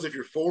 Who knows if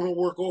your phone will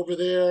work over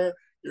there?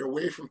 You're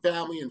away from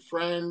family and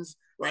friends,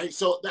 right?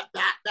 So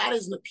that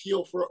is an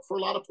appeal for a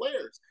lot of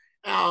players.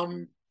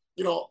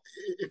 You know,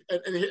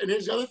 and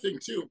here's the other thing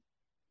too.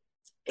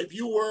 If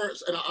you were,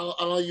 and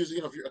I'll use,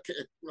 if you're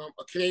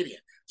a Canadian.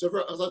 So if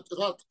I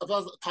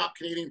was a top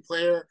Canadian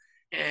player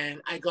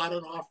and I got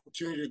an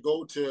opportunity to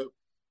go to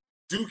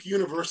Duke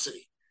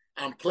University,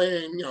 I'm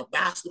playing,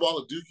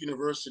 basketball at Duke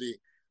University.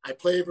 I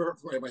played for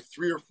my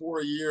 3 or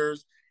 4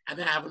 years, and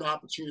then I have an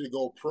opportunity to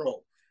go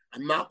pro.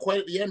 I'm not quite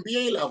at the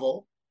NBA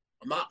level.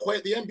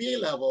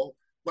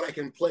 But I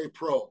can play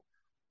pro.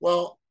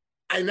 Well,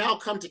 I now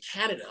come to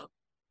Canada,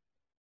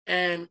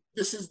 and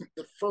this is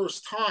the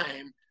first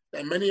time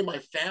that many of my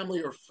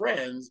family or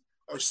friends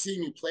are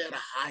seeing me play at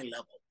a high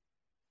level.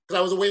 Because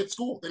I was away at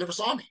school. They never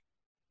saw me,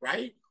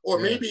 right? Or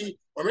maybe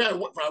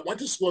I went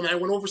to school and I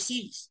went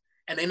overseas.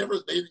 And I'm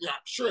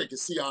sure I could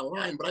see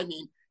online, but I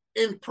mean,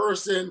 in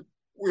person,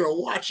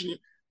 watching it,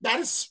 that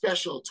is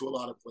special to a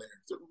lot of players.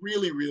 It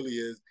really, really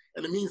is.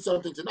 And it means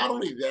something to not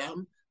only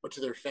them, but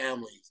to their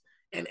families.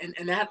 And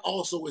that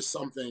also is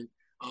something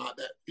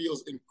that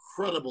feels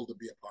incredible to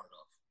be a part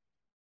of.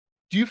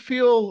 Do you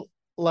feel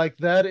like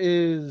that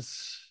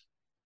is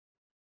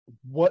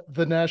what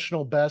the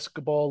National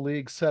Basketball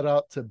League set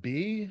out to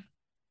be?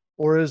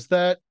 Or is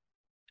that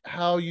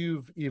how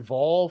you've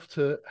evolved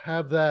to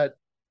have that,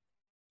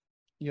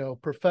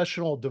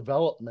 professional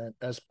development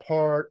as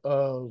part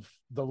of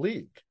the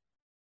league?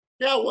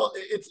 Yeah, well,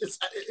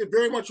 it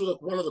very much was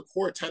like one of the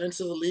core tenets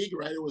of the league,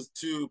 right? It was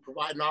to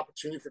provide an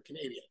opportunity for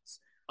Canadians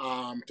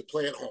to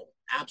play at home.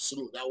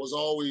 Absolutely. That was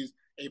always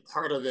a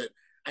part of it.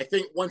 I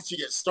think once you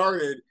get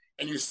started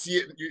and you see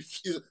it,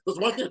 there's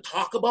one thing to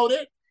talk about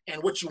it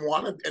and what you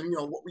want to, and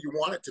what you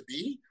want it to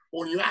be. But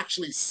when you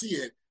actually see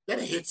it, then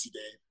it hits you,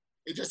 Dave.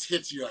 It just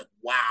hits you like,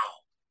 wow,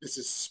 this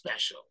is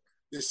special.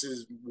 This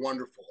is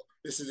wonderful.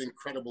 This is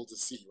incredible to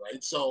see,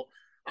 right? So,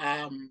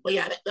 but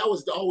yeah, that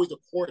was always the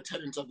core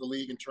tenets of the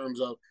league in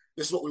terms of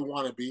this is what we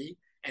want to be,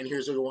 and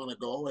here's where we want to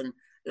go. And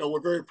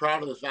we're very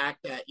proud of the fact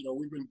that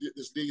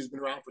this league has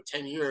been around for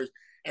 10 years,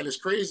 and as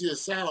crazy as it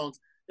sounds,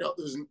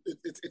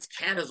 it's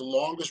Canada's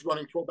longest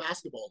running pro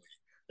basketball league.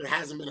 There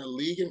hasn't been a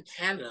league in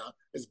Canada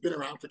that's been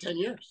around for 10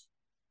 years.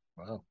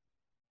 Wow.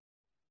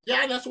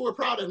 Yeah, and that's what we're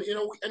proud of.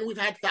 And we've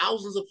had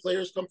thousands of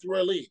players come through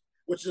our league,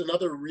 which is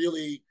another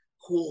really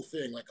cool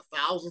thing. Like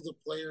thousands of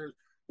players,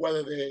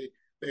 whether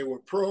they were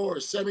pro or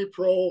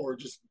semi-pro or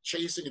just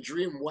chasing a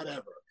dream,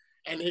 whatever.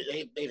 And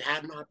they've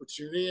had an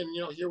opportunity,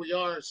 and here we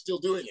are still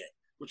doing it,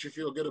 which we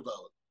feel good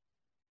about.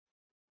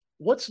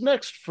 What's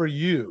next for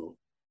you?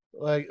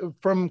 Like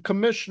from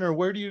commissioner,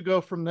 where do you go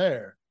from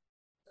there?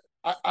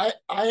 I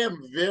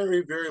am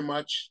very, very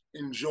much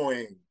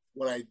enjoying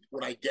what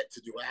I get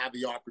to do. I have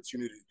the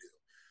opportunity to do.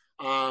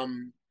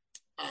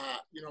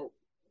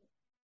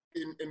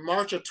 In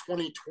March of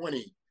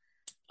 2020,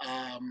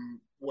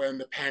 when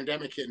the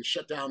pandemic hit and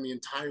shut down the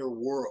entire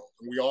world,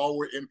 and we all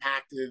were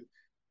impacted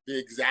the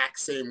exact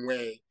same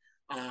way,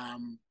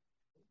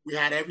 we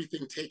had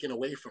everything taken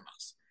away from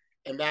us.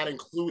 And that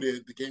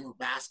included the game of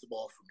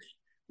basketball for me.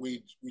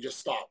 We just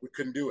stopped. We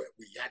couldn't do it.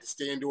 We had to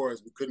stay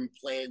indoors. We couldn't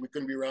play. We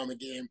couldn't be around the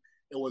game.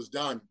 It was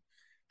done.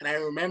 And I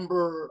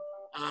remember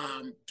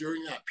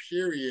during that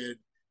period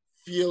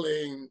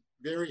feeling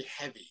very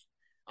heavy,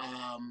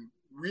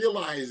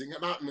 realizing,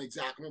 not in the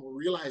exact moment, but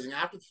realizing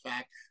after the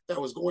fact that I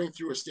was going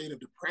through a state of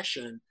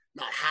depression,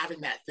 not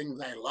having that thing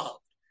that I loved.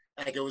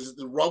 Like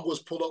the rug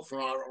was pulled out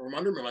from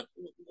under me. Like,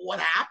 what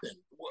happened?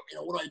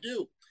 What do I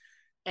do?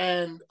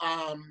 And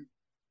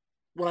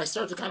when I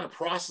start to kind of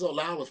process out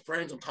loud with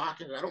friends, I'm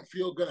talking, I don't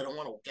feel good. I don't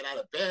want to get out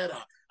of bed.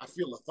 I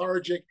feel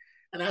lethargic.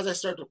 And as I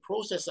start to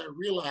process, I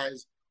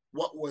realized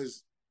what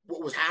was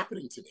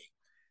happening to me.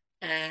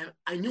 And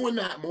I knew in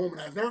that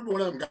moment, I've never been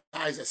one of them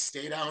guys that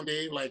stay down,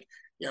 Dave. Like,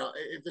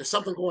 if there's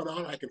something going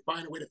on, I can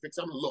find a way to fix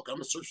it. I'm going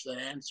to search for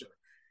that answer.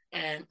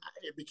 And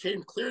it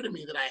became clear to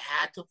me that I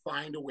had to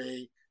find a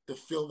way to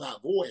fill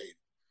that void.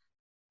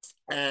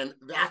 And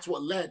that's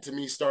what led to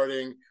me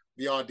starting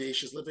the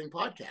Audacious Living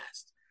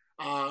podcast.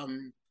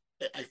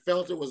 I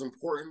felt it was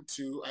important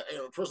to,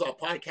 first of all,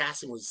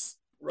 podcasting was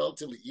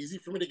relatively easy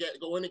for me to get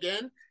going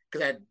again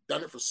because I had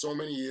done it for so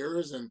many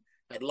years and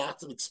had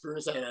lots of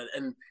experience.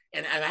 And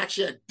I've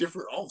actually had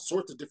all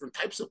sorts of different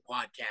types of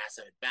podcasts.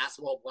 I've had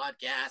basketball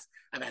podcasts.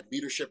 I've had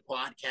leadership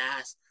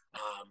podcasts.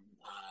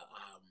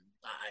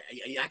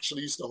 I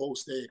actually used to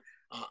host a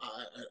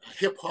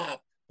hip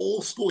hop,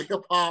 old school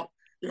hip hop,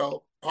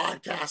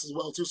 podcast as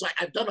well too. So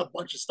I've done a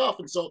bunch of stuff,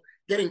 and so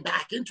getting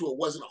back into it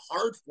wasn't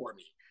hard for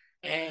me.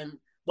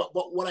 But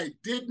what I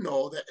did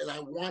know that I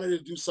wanted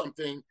to do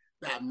something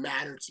that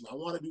mattered to me. I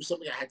wanted to do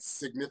something that had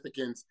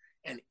significance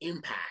and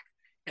impact.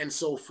 And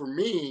so for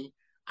me,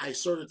 I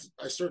started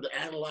to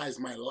analyze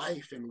my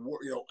life and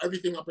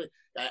everything up.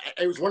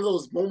 It was one of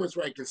those moments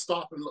where I can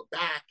stop and look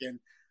back, and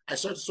I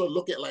started to sort of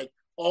look at like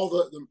all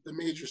the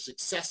major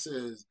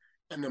successes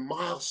and the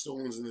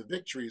milestones and the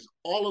victories,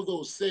 all of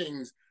those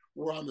things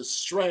were on the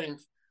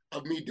strength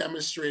of me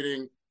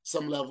demonstrating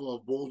some level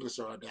of boldness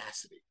or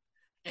audacity.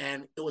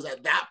 And it was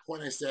at that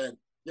point I said,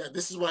 yeah,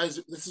 this is what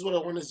I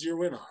want to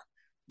zero in on.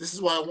 This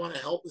is why I want to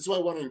help. This is why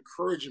I want to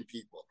encourage in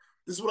people.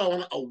 This is what I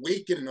want to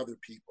awaken in other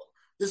people.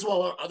 This is why I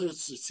want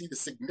others to see the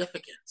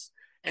significance.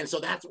 And so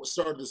that's what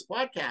started this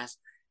podcast.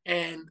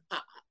 And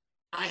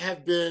I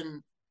have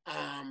been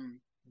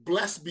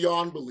blessed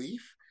beyond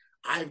belief.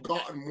 I've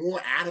gotten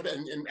more out of it.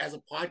 And as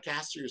a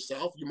podcaster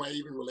yourself, you might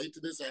even relate to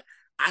this.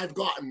 I've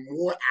gotten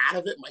more out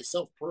of it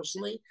myself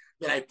personally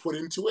than I put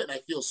into it. And I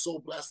feel so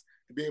blessed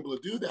to be able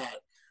to do that.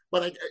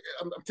 But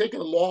I'm taking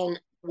a long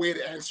way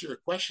to answer your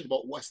question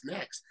about what's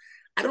next.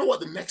 I don't know what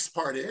the next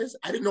part is.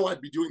 I didn't know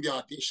I'd be doing the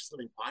Audacious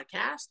Living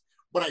podcast,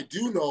 but I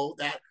do know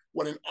that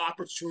when an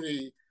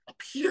opportunity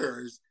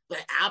appears, that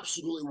I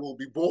absolutely will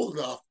be bold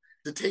enough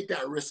to take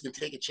that risk and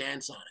take a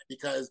chance on it,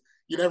 because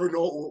you never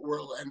know where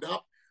it'll end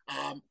up.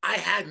 I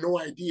had no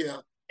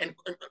idea. And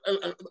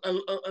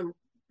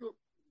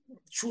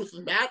truth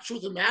of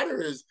the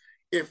matter is,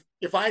 if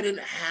I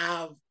didn't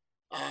have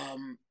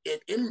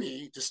it in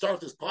me to start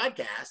this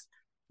podcast,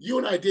 you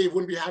and I, Dave,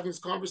 wouldn't be having this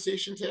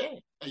conversation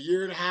today, a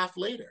year and a half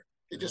later.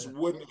 It just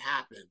wouldn't have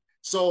happened.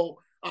 So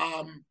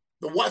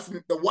the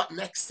what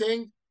next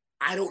thing,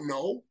 I don't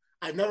know.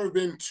 I've never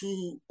been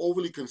too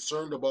overly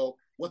concerned about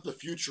what the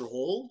future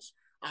holds.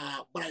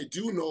 But I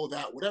do know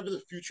that whatever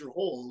the future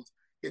holds,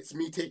 it's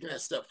me taking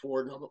that step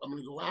forward, and I'm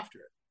going to go after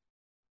it.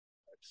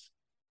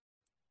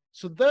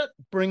 So that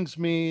brings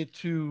me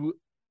to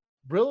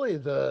really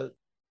the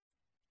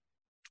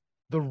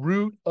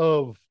root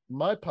of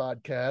my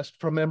podcast,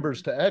 From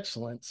Embers to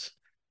Excellence.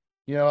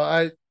 You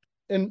know,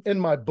 in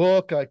my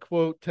book, I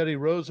quote Teddy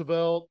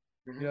Roosevelt,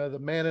 you know, the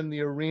man in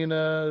the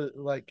arena.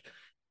 Like,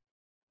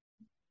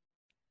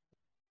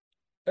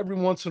 every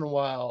once in a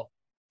while,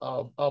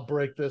 I'll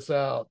break this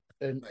out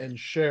and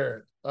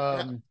share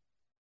it.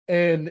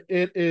 And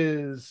it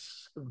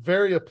is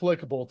very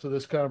applicable to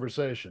this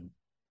conversation.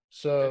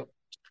 So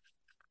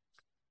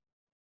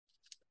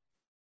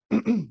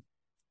it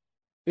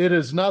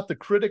is not the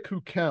critic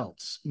who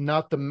counts,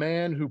 not the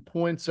man who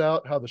points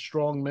out how the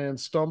strong man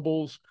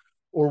stumbles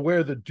or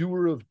where the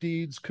doer of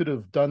deeds could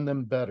have done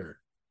them better.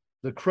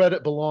 The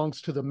credit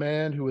belongs to the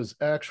man who is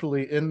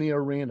actually in the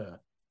arena,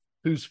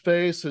 whose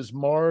face is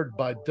marred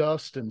by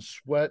dust and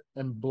sweat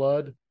and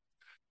blood,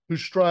 who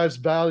strives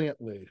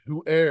valiantly,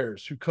 who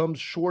errs, who comes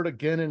short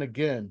again and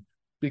again,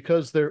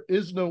 because there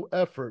is no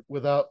effort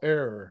without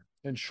error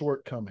and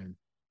shortcoming,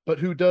 but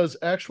who does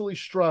actually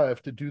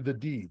strive to do the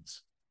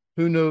deeds,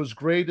 who knows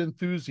great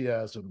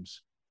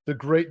enthusiasms, the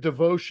great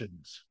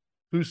devotions,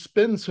 who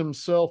spends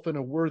himself in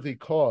a worthy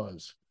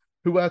cause,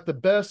 who at the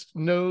best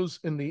knows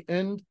in the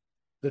end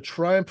the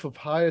triumph of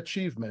high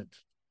achievement,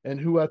 and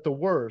who at the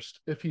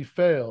worst, if he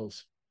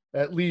fails,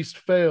 at least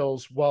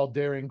fails while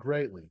daring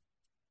greatly,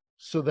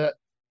 so that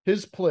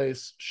his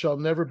place shall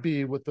never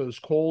be with those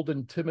cold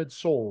and timid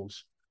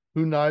souls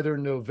who neither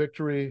know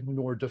victory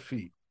nor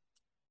defeat.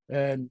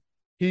 And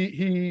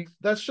he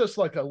that's just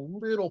like a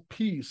little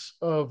piece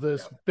of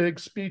this big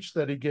speech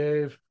that he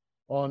gave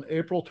on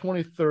April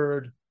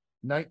 23rd,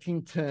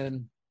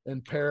 1910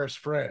 in Paris,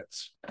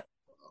 France.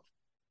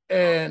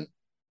 And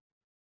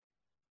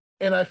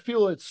I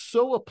feel it's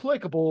so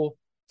applicable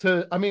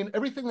to, I mean,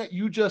 everything that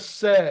you just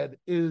said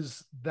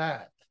is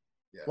that.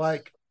 Yes.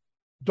 Like,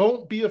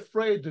 don't be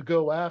afraid to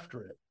go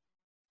after it.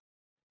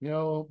 You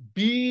know,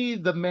 be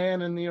the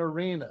man in the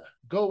arena.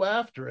 Go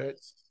after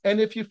it. And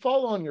if you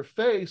fall on your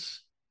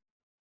face,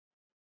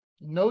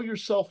 know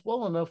yourself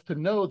well enough to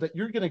know that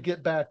you're going to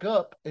get back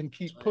up and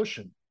keep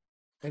pushing,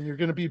 and you're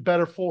going to be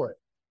better for it.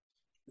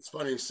 It's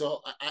funny.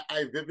 So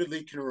I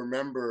vividly can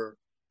remember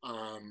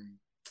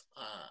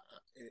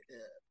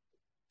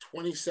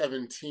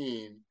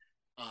 2017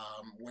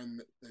 when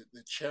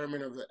the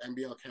chairman of the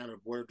NBL Canada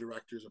Board of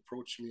Directors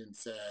approached me and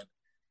said,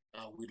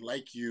 we would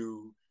like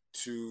you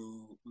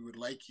to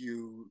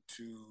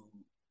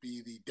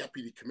be the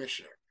deputy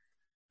commissioner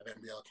of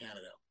NBL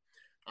Canada.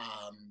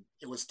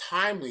 It was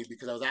timely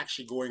because I was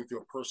actually going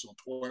through a personal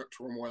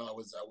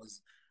turmoil.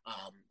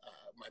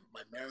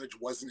 My marriage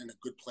wasn't in a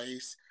good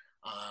place.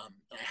 I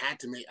had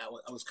to make.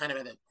 I was kind of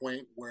at a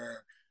point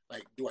where,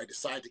 like, do I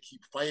decide to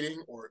keep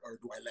fighting or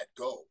do I let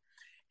go?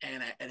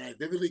 And I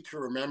vividly can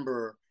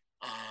remember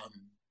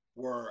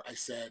where I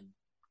said,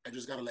 I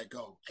just got to let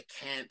go. I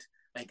can't.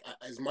 Like,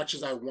 as much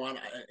as I want,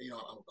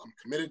 I'm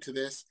committed to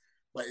this,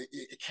 but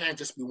it can't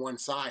just be one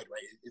side,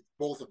 right? It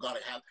both have got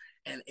to have,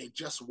 and it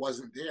just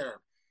wasn't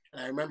there.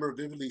 And I remember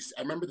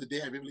the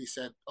day I vividly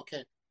said,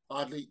 okay,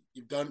 Audley,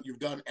 you've done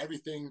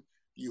everything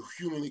you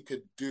humanly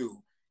could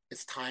do.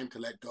 It's time to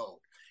let go.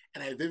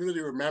 And I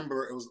vividly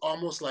remember it was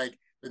almost like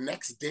the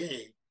next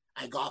day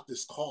I got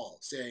this call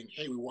saying,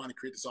 hey, we want to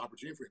create this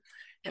opportunity for you.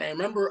 And I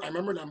remember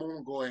that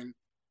moment going,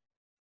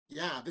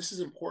 yeah, this is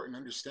important to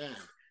understand.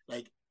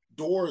 Like,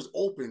 doors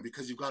open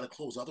because you've got to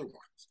close other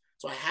ones.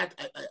 So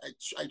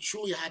I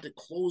truly had to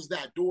close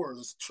that door.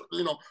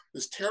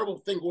 This terrible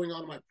thing going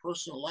on in my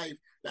personal life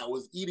that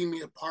was eating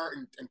me apart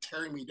and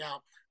tearing me down.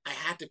 I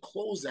had to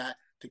close that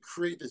to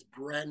create this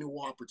brand new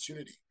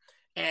opportunity.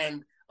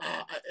 And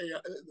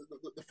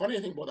the funny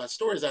thing about that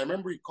story is I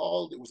remember he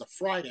called, it was a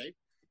Friday,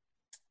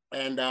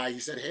 and he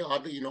said, "Hey,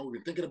 Audley, we've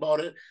been thinking about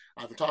it.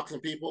 I've been talking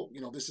to people.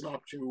 This is an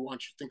opportunity we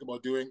want you to think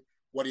about doing.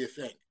 What do you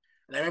think?"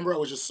 And I remember I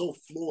was just so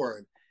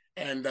floored.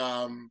 And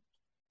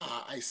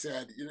I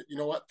said, you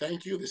know what?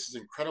 Thank you. This is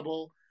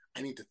incredible.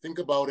 I need to think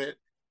about it.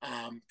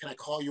 Can I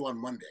call you on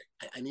Monday?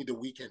 I need the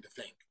weekend to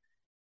think.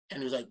 And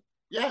he was like,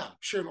 "Yeah,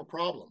 sure, no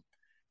problem."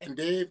 And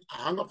Dave, I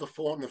hung up the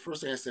phone. The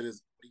first thing I said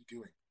is, "What are you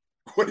doing?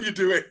 What are you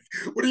doing?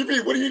 What do you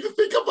mean? What do you need to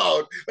think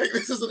about? Like,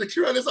 this is a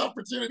tremendous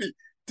opportunity.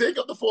 Take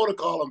up the phone and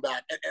call him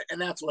back." And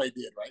that's what I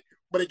did, right?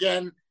 But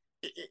again,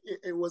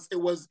 it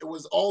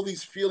was all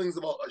these feelings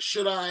about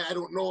should I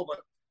don't know,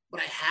 but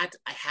I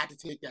had to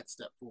take that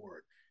step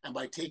forward. And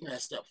by taking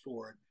that step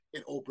forward,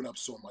 it opened up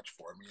so much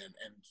for me,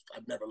 and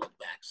I've never looked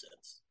back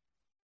since.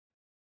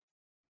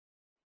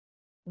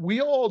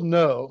 We all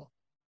know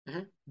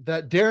Mm-hmm.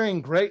 that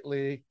daring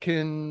greatly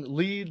can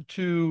lead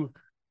to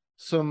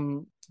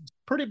some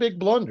pretty big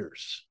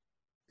blunders.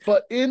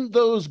 But in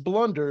those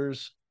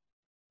blunders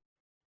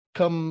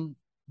come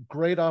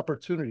great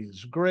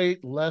opportunities,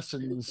 great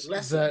lessons.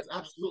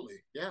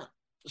 Absolutely. Yeah.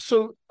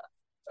 So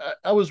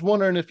I was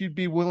wondering if you'd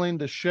be willing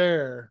to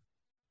share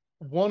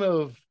one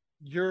of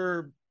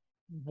your,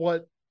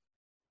 what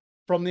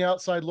from the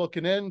outside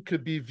looking in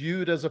could be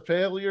viewed as a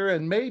failure,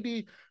 and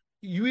maybe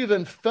you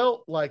even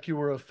felt like you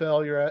were a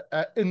failure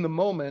in the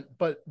moment,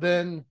 but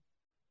then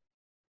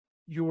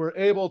you were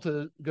able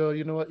to go,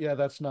 you know what, yeah,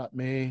 that's not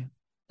me.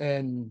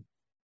 And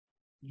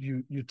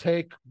you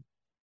take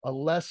a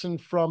lesson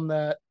from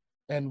that,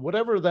 and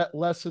whatever that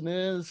lesson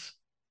is,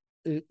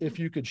 if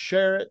you could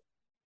share it.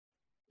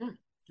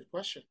 Good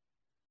question.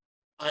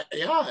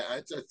 Yeah,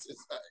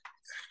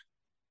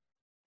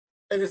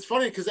 and it's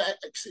funny because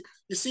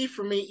you see,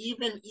 for me,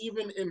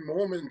 even in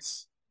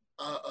moments,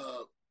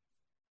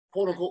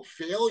 quote unquote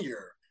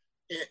failure,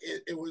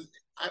 it was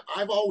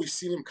I've always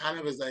seen them kind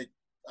of as like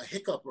a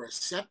hiccup or a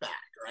setback,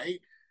 right?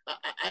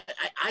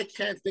 I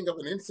can't think of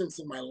an instance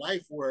in my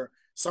life where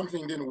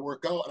something didn't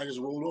work out and I just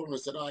rolled over and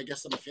said, "Oh, I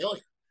guess I'm a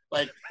failure."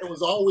 Like, it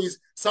was always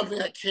something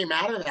that came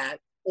out of that,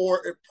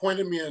 or it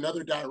pointed me in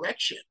another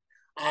direction.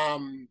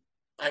 Um,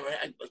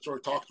 I sort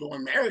of talked about my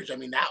marriage. I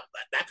mean, that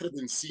could have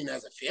been seen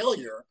as a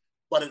failure,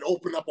 but it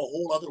opened up a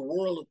whole other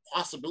world of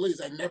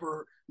possibilities I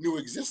never knew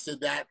existed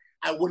that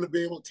I wouldn't have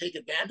been able to take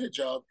advantage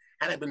of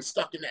had I been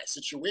stuck in that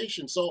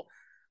situation. So,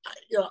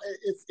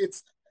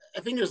 it's I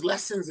think there's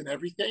lessons in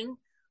everything.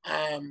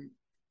 Um,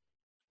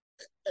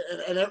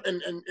 and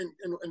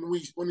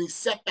when these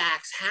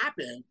setbacks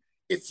happen,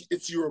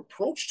 it's your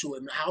approach to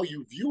it and how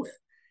you view it.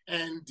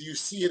 And do you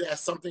see it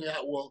as something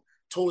that will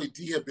totally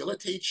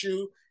debilitate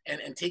you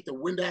and take the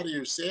wind out of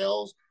your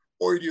sails,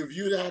 or do you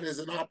view that as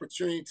an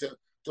opportunity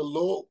to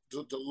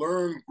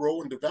learn,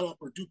 grow, and develop,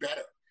 or do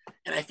better?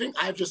 And I think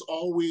I've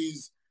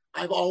always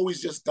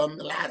just done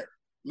the latter: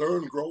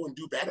 learn, grow, and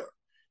do better.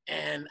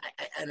 And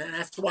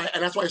that's why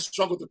I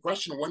struggle with the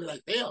question, when did I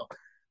fail?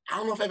 I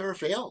don't know if I've ever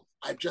failed.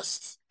 I've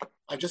just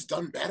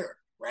done better,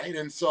 right?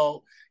 And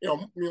so,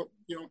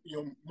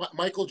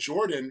 Michael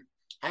Jordan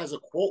has a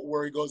quote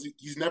where he goes,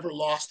 "He's never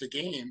lost a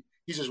game.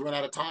 He's just run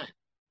out of time."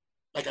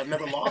 Like, I've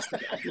never lost a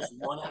game. I've just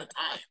run out of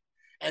time.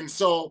 And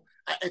so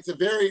it's a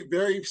very,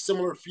 very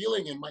similar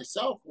feeling in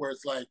myself, where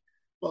it's like,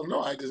 well,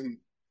 no, I didn't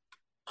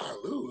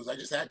lose. I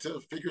just had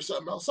to figure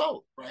something else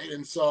out, right?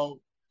 And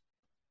so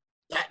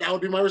that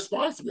would be my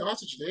response, to be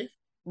honest with you, Dave.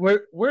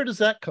 Where does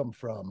that come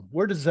from?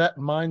 Where does that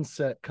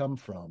mindset come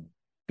from?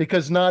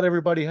 Because not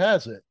everybody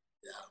has it.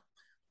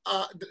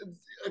 Yeah.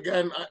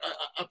 Again,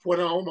 I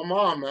pointed out my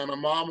mom, and my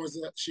mom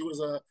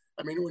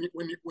I mean,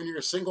 when you're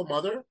a single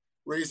mother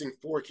raising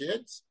 4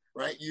 kids,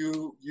 right?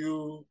 You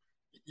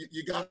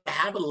got to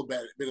have a little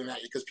bit of that,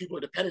 because people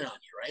are dependent on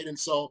you, right? And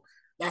so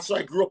that's what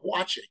I grew up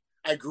watching.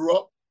 I grew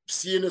up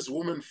seeing this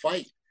woman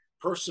fight,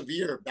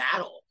 persevere,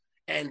 battle,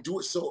 and do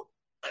it so,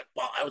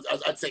 well,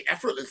 I'd say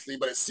effortlessly,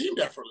 but it seemed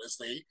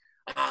effortlessly.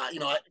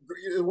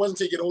 It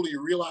wasn't until you get older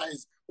you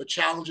realize the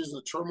challenges and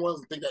the turmoils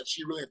and things that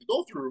she really had to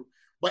go through,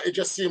 but it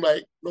just seemed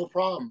like no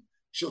problem.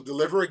 She'll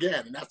deliver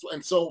again,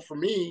 and so for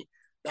me,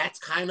 that's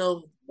kind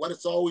of what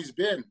it's always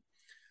been.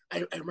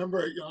 I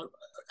remember,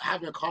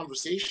 having a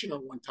conversation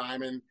one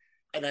time, and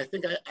I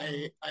think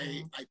I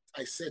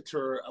said to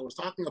her, I was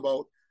talking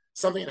about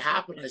something that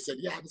happened. I said,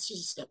 "Yeah, this is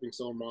a stepping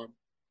stone, Mom.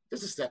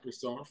 This is a stepping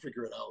stone. I'll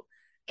figure it out."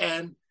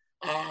 And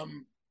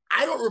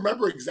I don't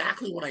remember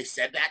exactly when I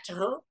said that to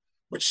her,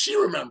 but she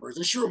remembers,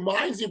 and she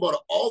reminds me about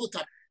it all the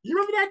time. "You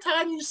remember that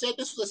time you said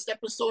this was a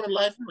stepping stone in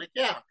life?" I'm like,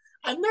 "Yeah,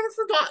 I've never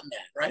forgotten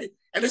that," right?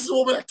 And this is a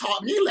woman that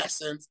taught me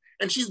lessons,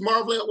 and she's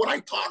marveling at what I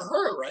taught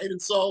her, right?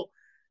 And so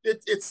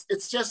it's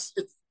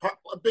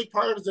a big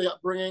part of the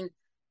upbringing,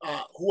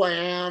 who I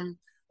am,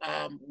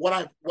 what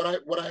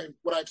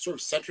I've sort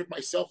of centered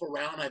myself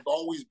around. I've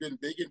always been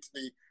big into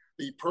the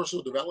the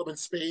personal development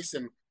space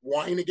and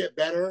wanting to get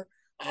better.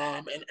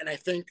 And I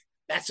think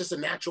that's just a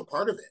natural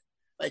part of it.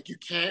 Like you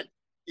can't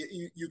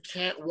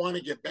want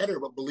to get better,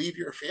 but believe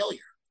you're a failure.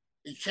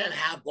 You can't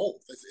have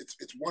both.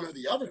 It's one or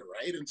the other,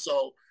 right? And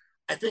so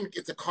I think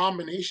it's a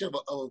combination of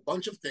a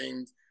bunch of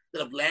things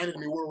that have landed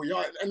me where we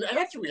are. And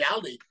that's the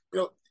reality.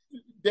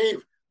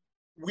 Dave,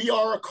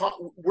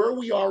 where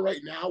we are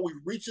right now, we've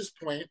reached this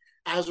point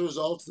as a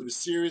result of a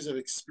series of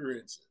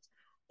experiences.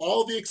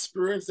 All the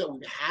experience that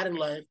we've had in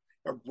life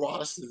have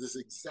brought us to this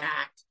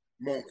exact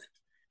moment.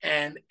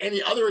 And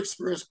any other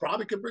experience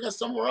probably could bring us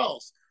somewhere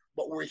else.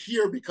 But we're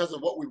here because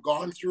of what we've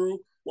gone through,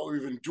 what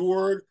we've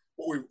endured,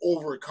 what we've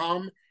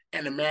overcome,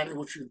 and the manner in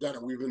which we've done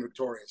it. We've been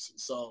victorious. And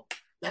so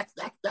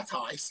that's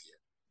how I see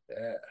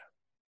it.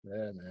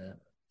 Yeah, man.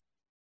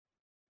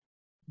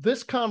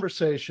 This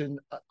conversation,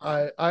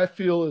 I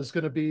feel, is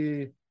going to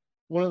be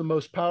one of the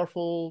most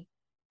powerful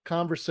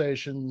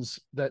conversations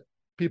that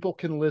people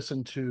can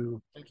listen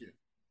to. Thank you.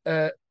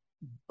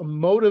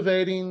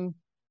 Motivating,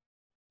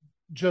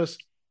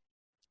 just,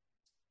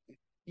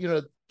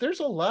 there's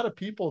a lot of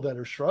people that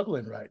are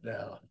struggling right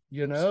now,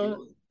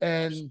 Absolutely.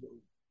 and Absolutely.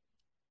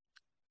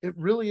 It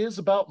really is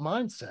about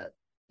mindset.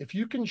 If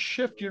you can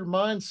shift your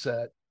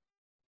mindset,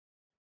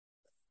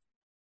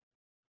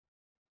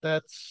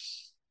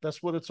 that's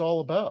what it's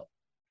all about.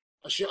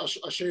 I'll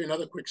share you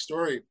another quick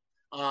story.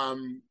 I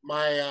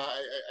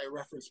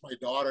referenced my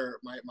daughter,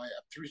 my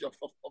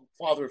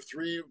father of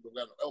three,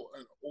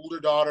 an older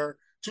daughter,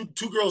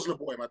 two girls and a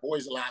boy. My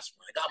boy's the last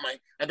one.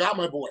 I got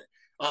my boy.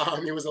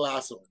 He was the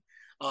last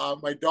one.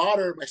 My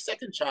daughter, my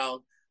second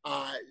child,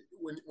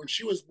 when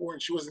she was born,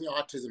 she was in the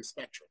autism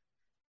spectrum,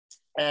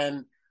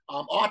 and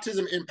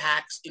autism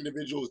impacts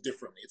individuals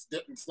differently.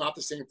 It's not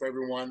the same for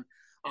everyone.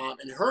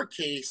 In her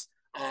case,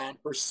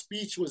 her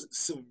speech was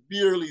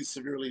severely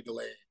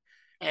delayed.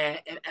 And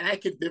I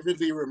could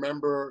vividly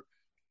remember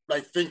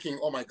like thinking,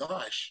 oh my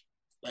gosh,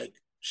 like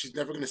she's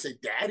never going to say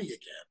daddy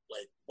again.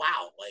 Like,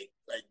 wow.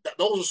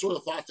 Those are sort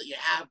of thoughts that you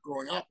have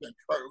growing up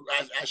or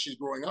as she's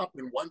growing up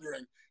and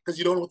wondering, because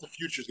you don't know what the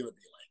future is going to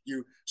be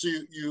like.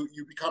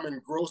 You become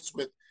engrossed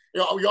with,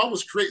 you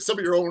almost create some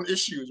of your own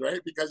issues, right?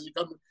 Because you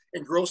become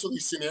engrossed with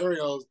these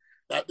scenarios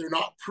that they're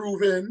not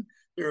proven,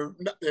 they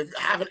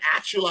haven't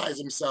actualized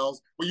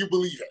themselves, but you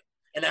believe it.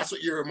 And that's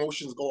what your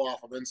emotions go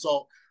off of. And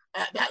so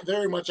that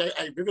very much,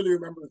 I vividly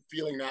remember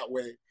feeling that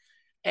way.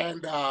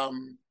 And I'll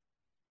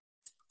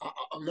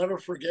never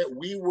forget,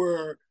 we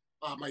were,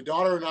 my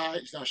daughter and I,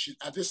 now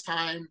at this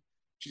time,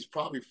 she's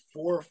probably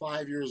 4 or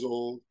 5 years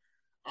old.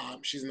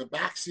 She's in the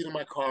back seat of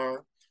my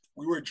car.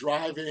 We were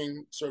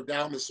driving sort of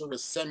down this sort of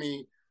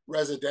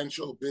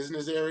semi-residential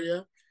business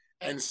area.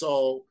 And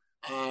so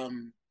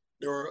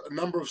there were a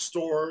number of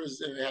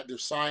stores and they had their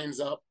signs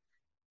up.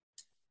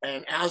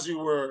 And as we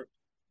were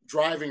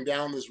driving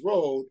down this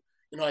road,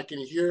 I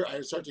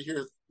start to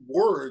hear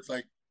words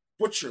like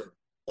butcher,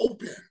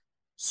 open,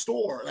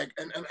 store, like,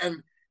 and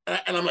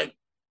I'm like,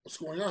 what's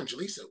going on,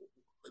 Jaleesa?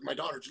 My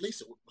daughter,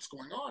 Jaleesa, what's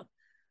going on?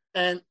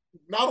 And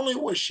not only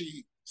was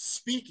she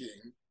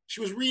speaking,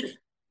 she was reading.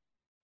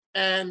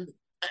 And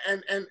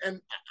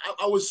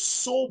I was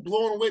so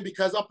blown away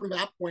because up to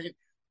that point,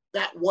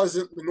 that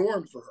wasn't the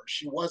norm for her.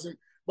 She wasn't,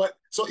 but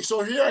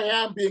so here I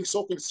am being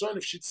so concerned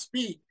if she'd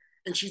speak,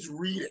 and she's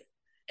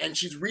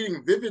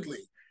reading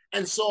vividly.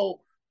 And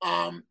so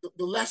the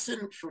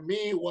lesson for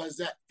me was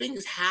that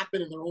things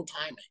happen in their own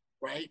timing,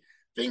 right?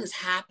 Things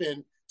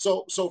happen.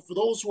 So for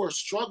those who are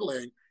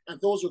struggling and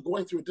those who are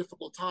going through a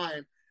difficult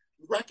time,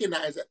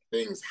 recognize that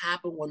things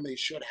happen when they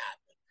should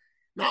happen.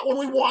 Not when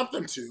we want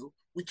them to.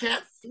 We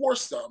can't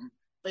force them.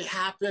 They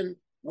happen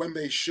when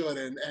they should.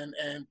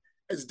 And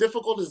as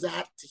difficult as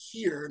that to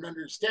hear and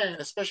understand,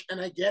 especially, and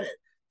I get it,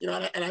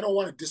 and I don't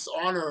want to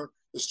dishonor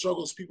the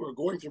struggles people are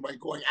going through by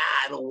going,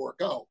 it'll work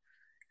out.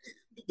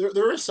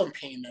 There is some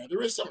pain there.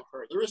 There is some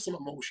hurt. There is some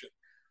emotion.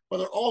 But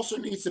there also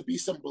needs to be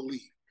some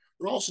belief.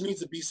 There also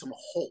needs to be some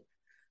hope.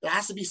 There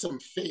has to be some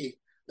faith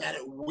that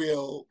it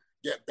will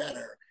get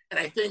better. And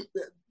I think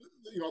that,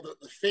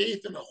 the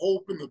faith and the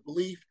hope and the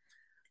belief,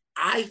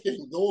 I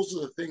think those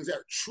are the things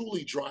that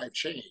truly drive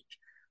change.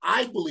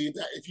 I believe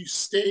that if you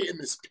stay in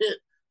this pit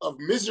of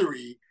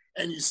misery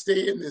and you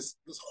stay in this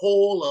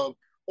hole of,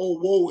 oh,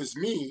 woe is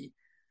me,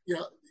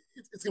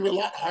 it's going to be a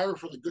lot harder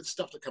for the good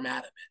stuff to come out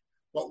of it.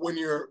 But when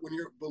you're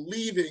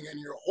believing and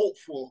you're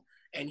hopeful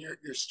and you're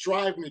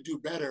striving to do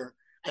better,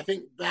 I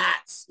think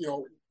that's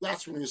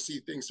when you see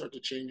things start to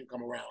change and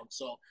come around.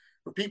 So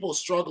for people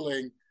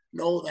struggling,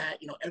 know that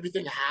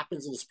everything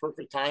happens in its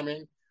perfect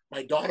timing.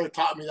 My daughter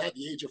taught me that at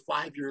the age of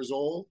 5 years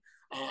old,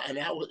 and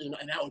that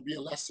would be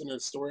a lesson and a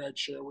story I'd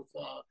share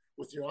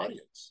with your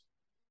audience.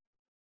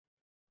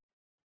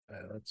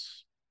 Yeah,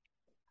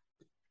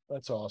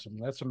 that's awesome.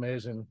 That's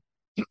amazing.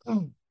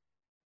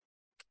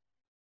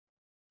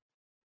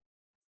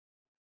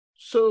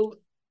 So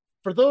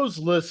for those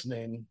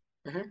listening,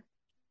 mm-hmm.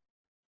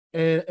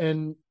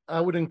 and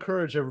I would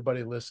encourage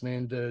everybody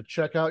listening to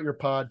check out your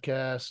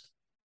podcast.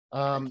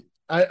 I'm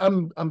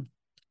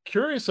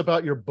curious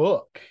about your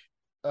book.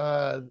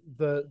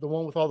 the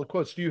one with all the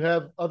quotes. Do you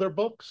have other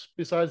books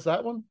besides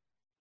that one?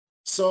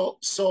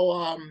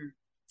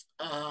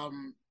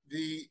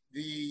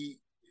 The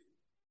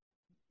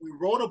we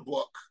wrote a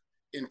book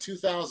in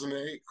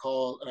 2008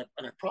 called,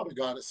 and I probably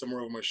got it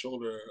somewhere over my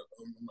shoulder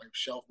on my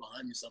shelf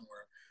behind me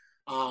somewhere.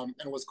 And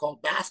it was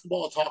called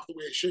Basketball Talk the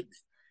Way It Should Be.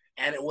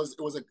 And it was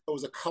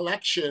a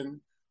collection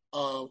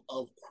of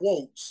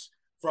quotes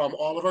from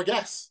all of our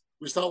guests,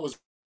 which I thought was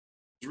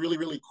really,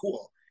 really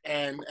cool.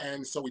 And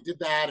so we did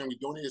that, and we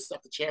donated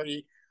stuff to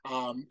charity.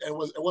 And it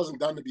wasn't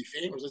done to be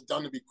famous, it was just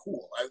done to be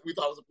cool. We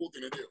thought it was a cool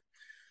thing to do.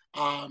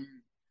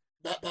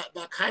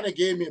 That kind of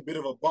gave me a bit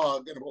of a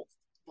bug. And about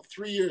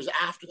 3 years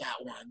after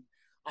that one,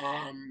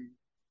 I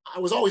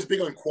was always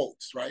big on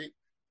quotes, right?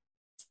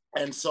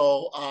 And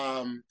so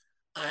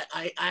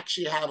I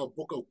actually have a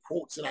book of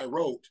quotes that I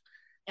wrote,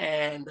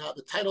 and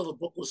the title of the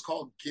book was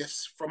called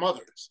Gifts from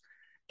Others.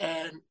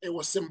 And it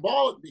was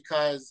symbolic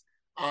because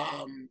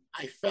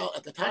I felt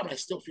at the time, I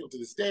still feel to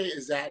this day,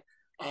 is that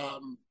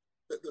the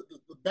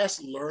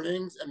best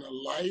learnings and the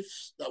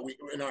life that we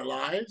in our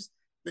lives,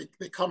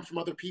 they come from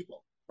other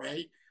people,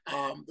 right?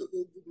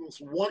 The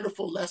most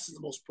wonderful lessons,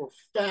 the most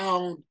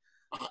profound,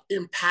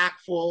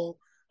 impactful,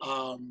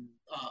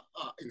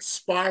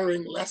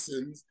 inspiring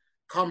lessons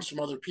comes from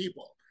other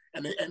people.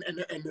 And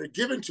they're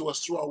given to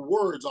us through our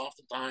words,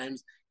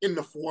 oftentimes in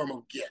the form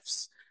of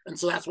gifts. And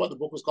so that's why the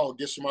book was called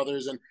Gifts from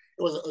Others. And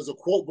it was a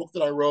quote book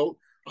that I wrote.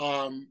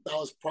 That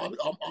was probably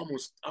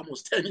almost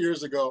 10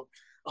 years ago.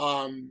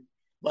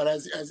 But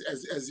as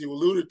you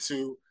alluded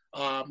to,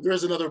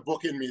 there's another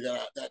book in me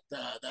that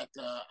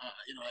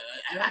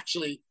I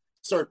actually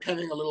started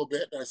penning a little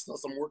bit. There's still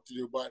some work to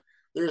do, but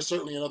there is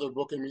certainly another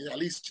book in me, at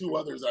least two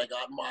others that I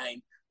got in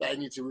mind that I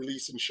need to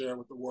release and share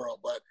with the world.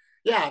 But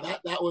yeah,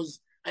 that was,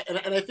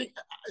 and I think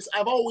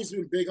I've always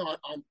been big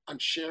on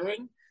sharing,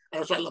 and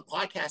that's why I love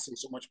podcasting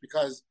so much,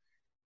 because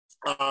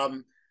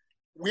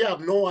we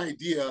have no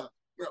idea.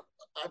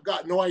 I've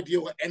got no idea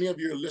what any of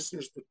your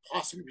listeners could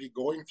possibly be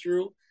going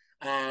through.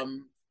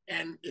 And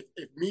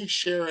if me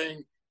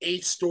sharing a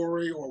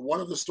story or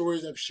one of the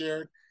stories I've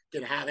shared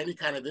can have any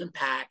kind of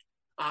impact,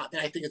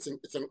 then I think it's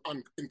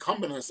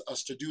incumbent on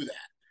us to do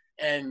that.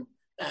 And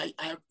I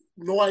have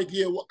no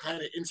idea what kind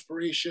of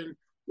inspiration,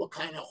 what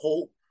kind of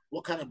hope,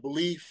 what kind of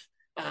belief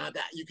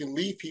that you can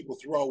leave people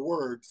through our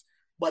words.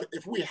 But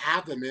if we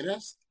have them in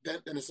us, then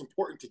it's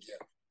important to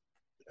give.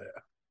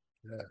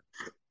 Yeah.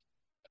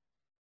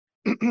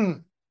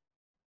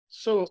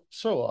 So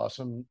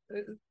awesome.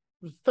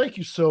 Thank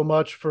you so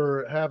much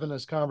for having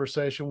this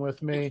conversation with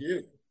Thank me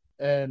you.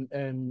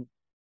 and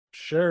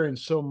sharing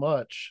so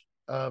much.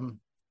 For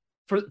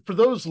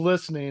those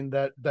listening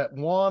that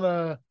want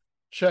to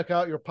check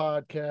out your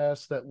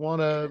podcast, that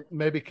want to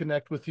maybe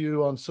connect with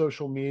you on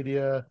social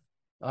media,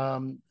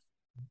 do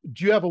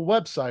you have a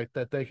website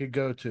that they could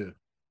go to?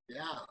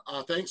 Yeah.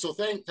 Thank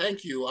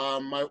you.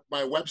 My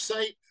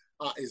website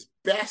is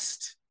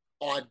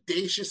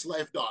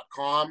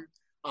bestaudaciouslife.com.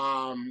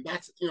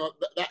 That's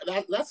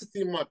that's the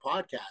theme of my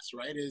podcast,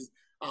 right? Is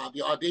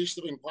the Audacious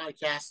Living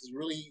podcast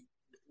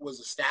was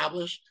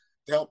established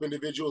to help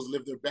individuals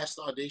live their best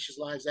audacious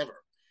lives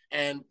ever.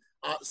 And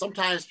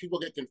sometimes people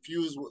get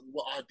confused with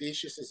what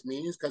audaciousness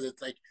means, because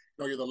it's like,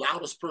 you're the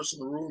loudest person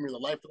in the room, you're the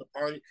life of the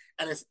party,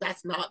 and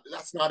that's not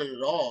it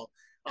at all.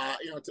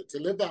 To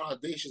live that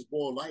audacious,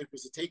 bold life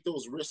is to take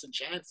those risks and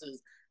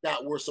chances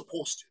that we're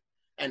supposed to,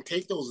 and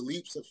take those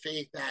leaps of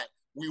faith that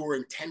we were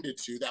intended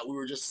to, that we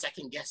were just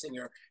second guessing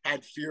or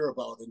had fear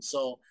about. And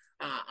so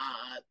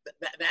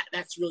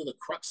that's really the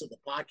crux of the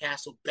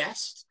podcast. So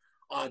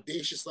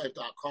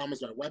bestaudaciouslife.com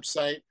is my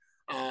website.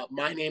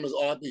 My name is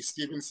Audley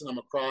Stevenson. I'm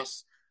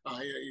across,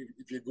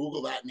 if you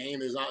Google that name,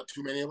 there's not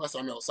too many of us.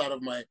 I'm outside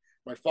of my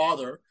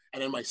father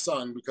and then my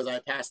son, because I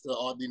passed the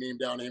Audley name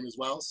down to him as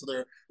well. So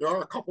there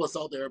are a couple of us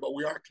out there, but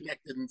we are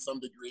connected in some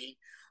degree.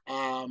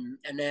 And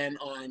then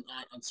on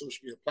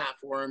social media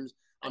platforms,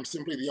 I'm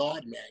simply the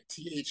Odd Man,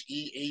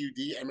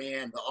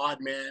 TheAudman, the Odd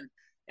Man.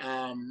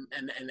 And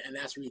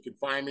that's where you can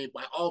find me.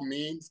 By all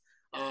means,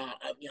 I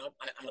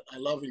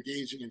love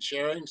engaging and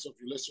sharing. So if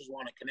your listeners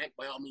want to connect,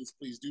 by all means,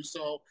 please do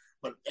so.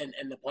 But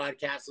and the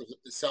podcast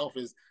itself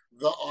is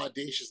the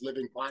Audacious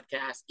Living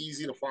Podcast.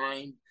 Easy to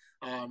find.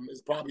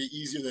 It's probably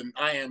easier than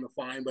I am to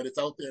find, but it's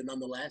out there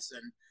nonetheless.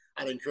 And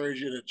I'd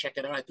encourage you to check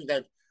it out. I think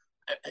like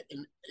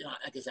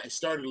I said, I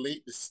started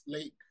late,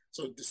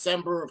 so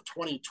December of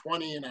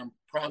 2020, and I'm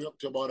probably up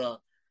to about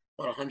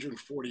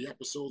 140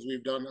 episodes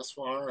we've done thus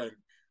far, and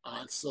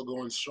it's still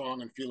going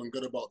strong and feeling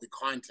good about the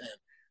content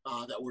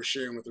that we're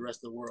sharing with the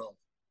rest of the world.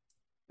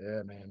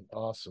 Yeah, man,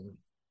 awesome.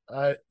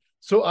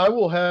 So I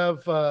will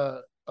have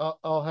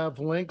I'll have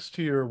links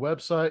to your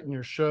website and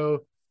your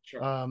show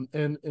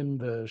in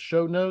the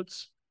show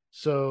notes.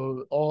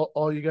 So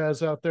all you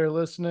guys out there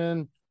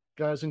listening,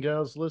 guys and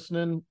gals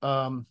listening,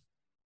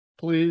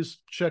 please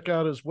check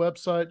out his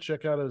website,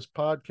 check out his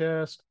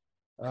podcast.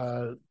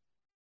 Man,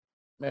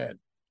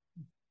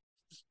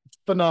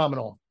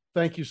 phenomenal.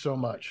 Thank you so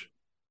much.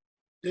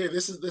 Yeah,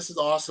 this is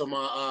awesome.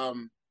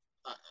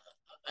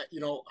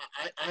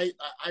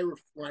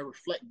 when I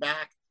reflect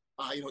back,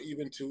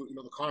 even to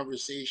the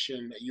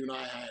conversation that you and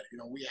I had,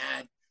 we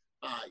had.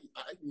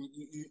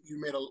 You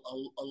made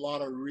a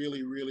lot of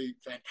really, really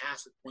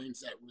fantastic points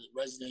that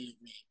resonated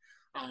with me.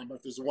 But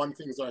if there's one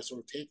thing that I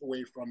sort of take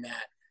away from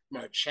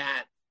our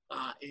chat,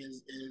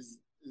 is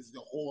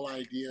the whole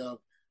idea of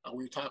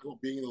when you talk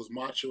about being in those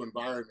macho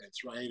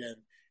environments, right?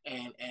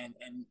 And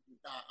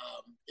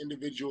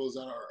individuals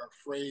that are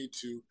afraid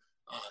to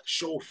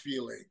show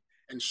feeling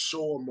and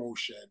show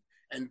emotion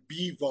and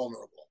be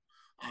vulnerable.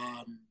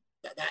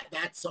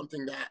 That's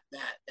something that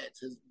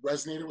has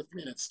resonated with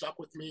me and it's stuck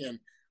with me, and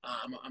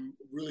I'm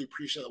really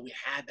appreciative that we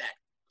had that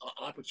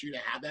opportunity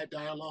to have that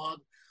dialogue,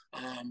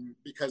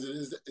 because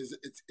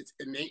it's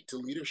innate to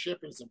leadership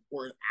and it's an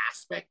important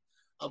aspect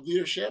of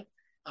leadership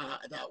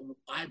that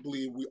I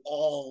believe we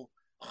all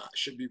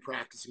should be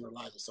practicing in our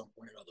lives at some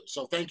point or another.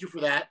 So thank you for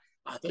that.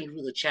 Thank you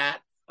for the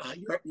chat.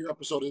 Your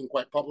episode isn't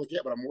quite public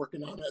yet, but I'm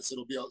working on it, so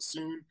it'll be out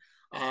soon.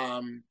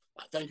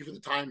 Thank you for the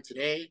time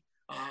today.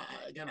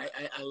 Again,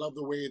 I love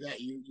the way that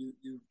you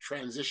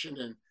transitioned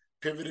and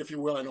pivot, if you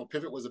will. I know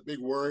pivot was a big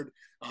word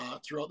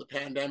throughout the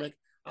pandemic,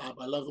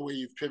 but I love the way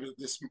you've pivoted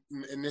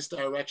in this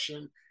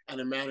direction and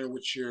the manner in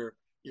which you're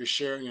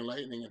sharing,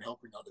 enlightening, and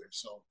helping others.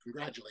 So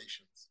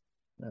congratulations.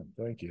 Yeah,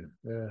 thank you.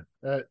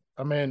 Yeah,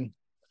 I mean,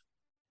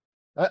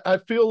 I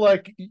feel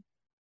like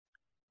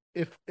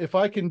if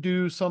I can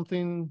do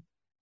something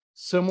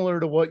similar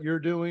to what you're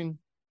doing,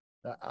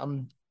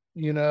 I'm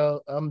doing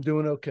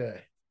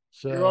okay.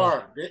 So you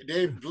are,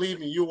 Dave. Believe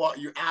me, you are.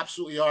 You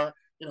absolutely are.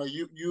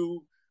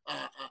 You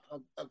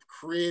have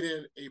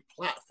created a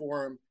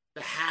platform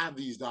to have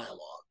these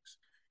dialogues,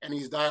 and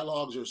these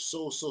dialogues are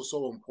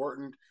so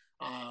important.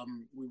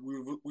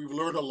 We've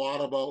learned a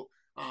lot about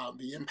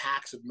the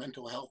impacts of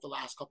mental health the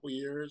last couple of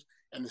years,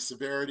 and the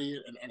severity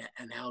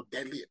and how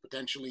deadly it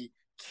potentially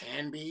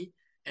can be.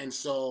 And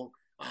so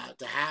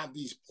to have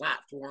these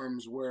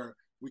platforms where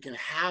we can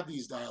have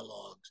these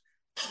dialogues,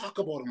 talk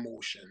about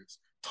emotions,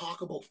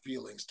 talk about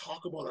feelings,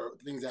 talk about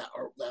things that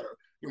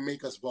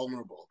make us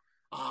vulnerable.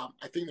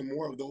 I think the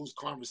more of those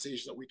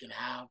conversations that we can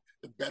have,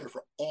 the better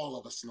for all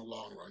of us in the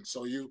long run.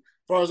 So as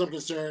far as I'm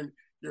concerned,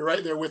 you're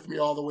right there with me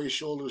all the way,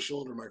 shoulder to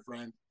shoulder, my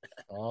friend.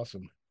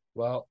 Awesome.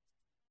 Well,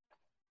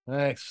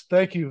 thanks.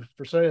 Thank you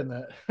for saying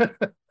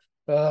that.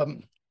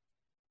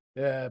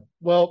 Yeah.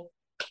 Well,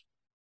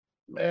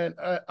 man,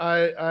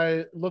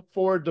 I look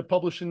forward to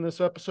publishing this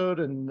episode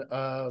and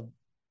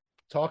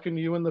talking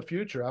to you in the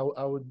future.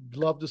 I would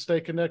love to stay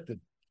connected.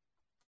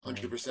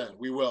 100%.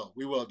 We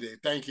will, Dave.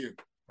 Thank you.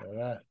 All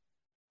right.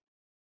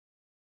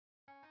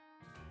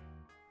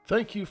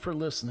 Thank you for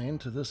listening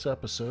to this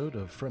episode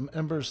of From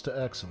Embers to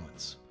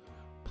Excellence.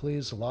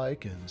 Please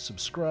like and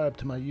subscribe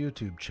to my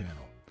YouTube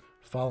channel.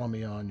 Follow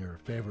me on your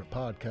favorite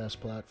podcast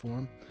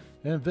platform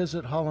and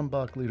visit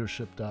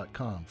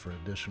hollenbachleadership.com for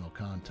additional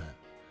content.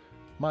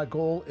 My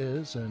goal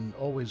is and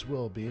always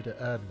will be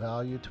to add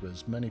value to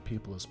as many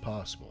people as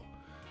possible.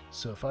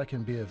 So if I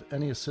can be of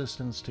any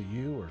assistance to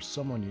you or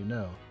someone you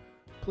know,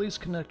 please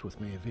connect with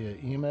me via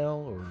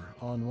email or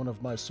on one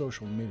of my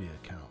social media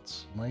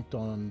accounts, linked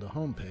on the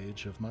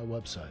homepage of my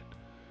website.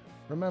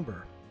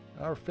 Remember,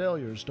 our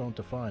failures don't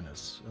define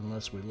us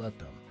unless we let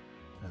them,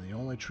 and the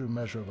only true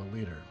measure of a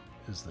leader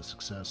is the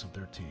success of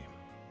their team.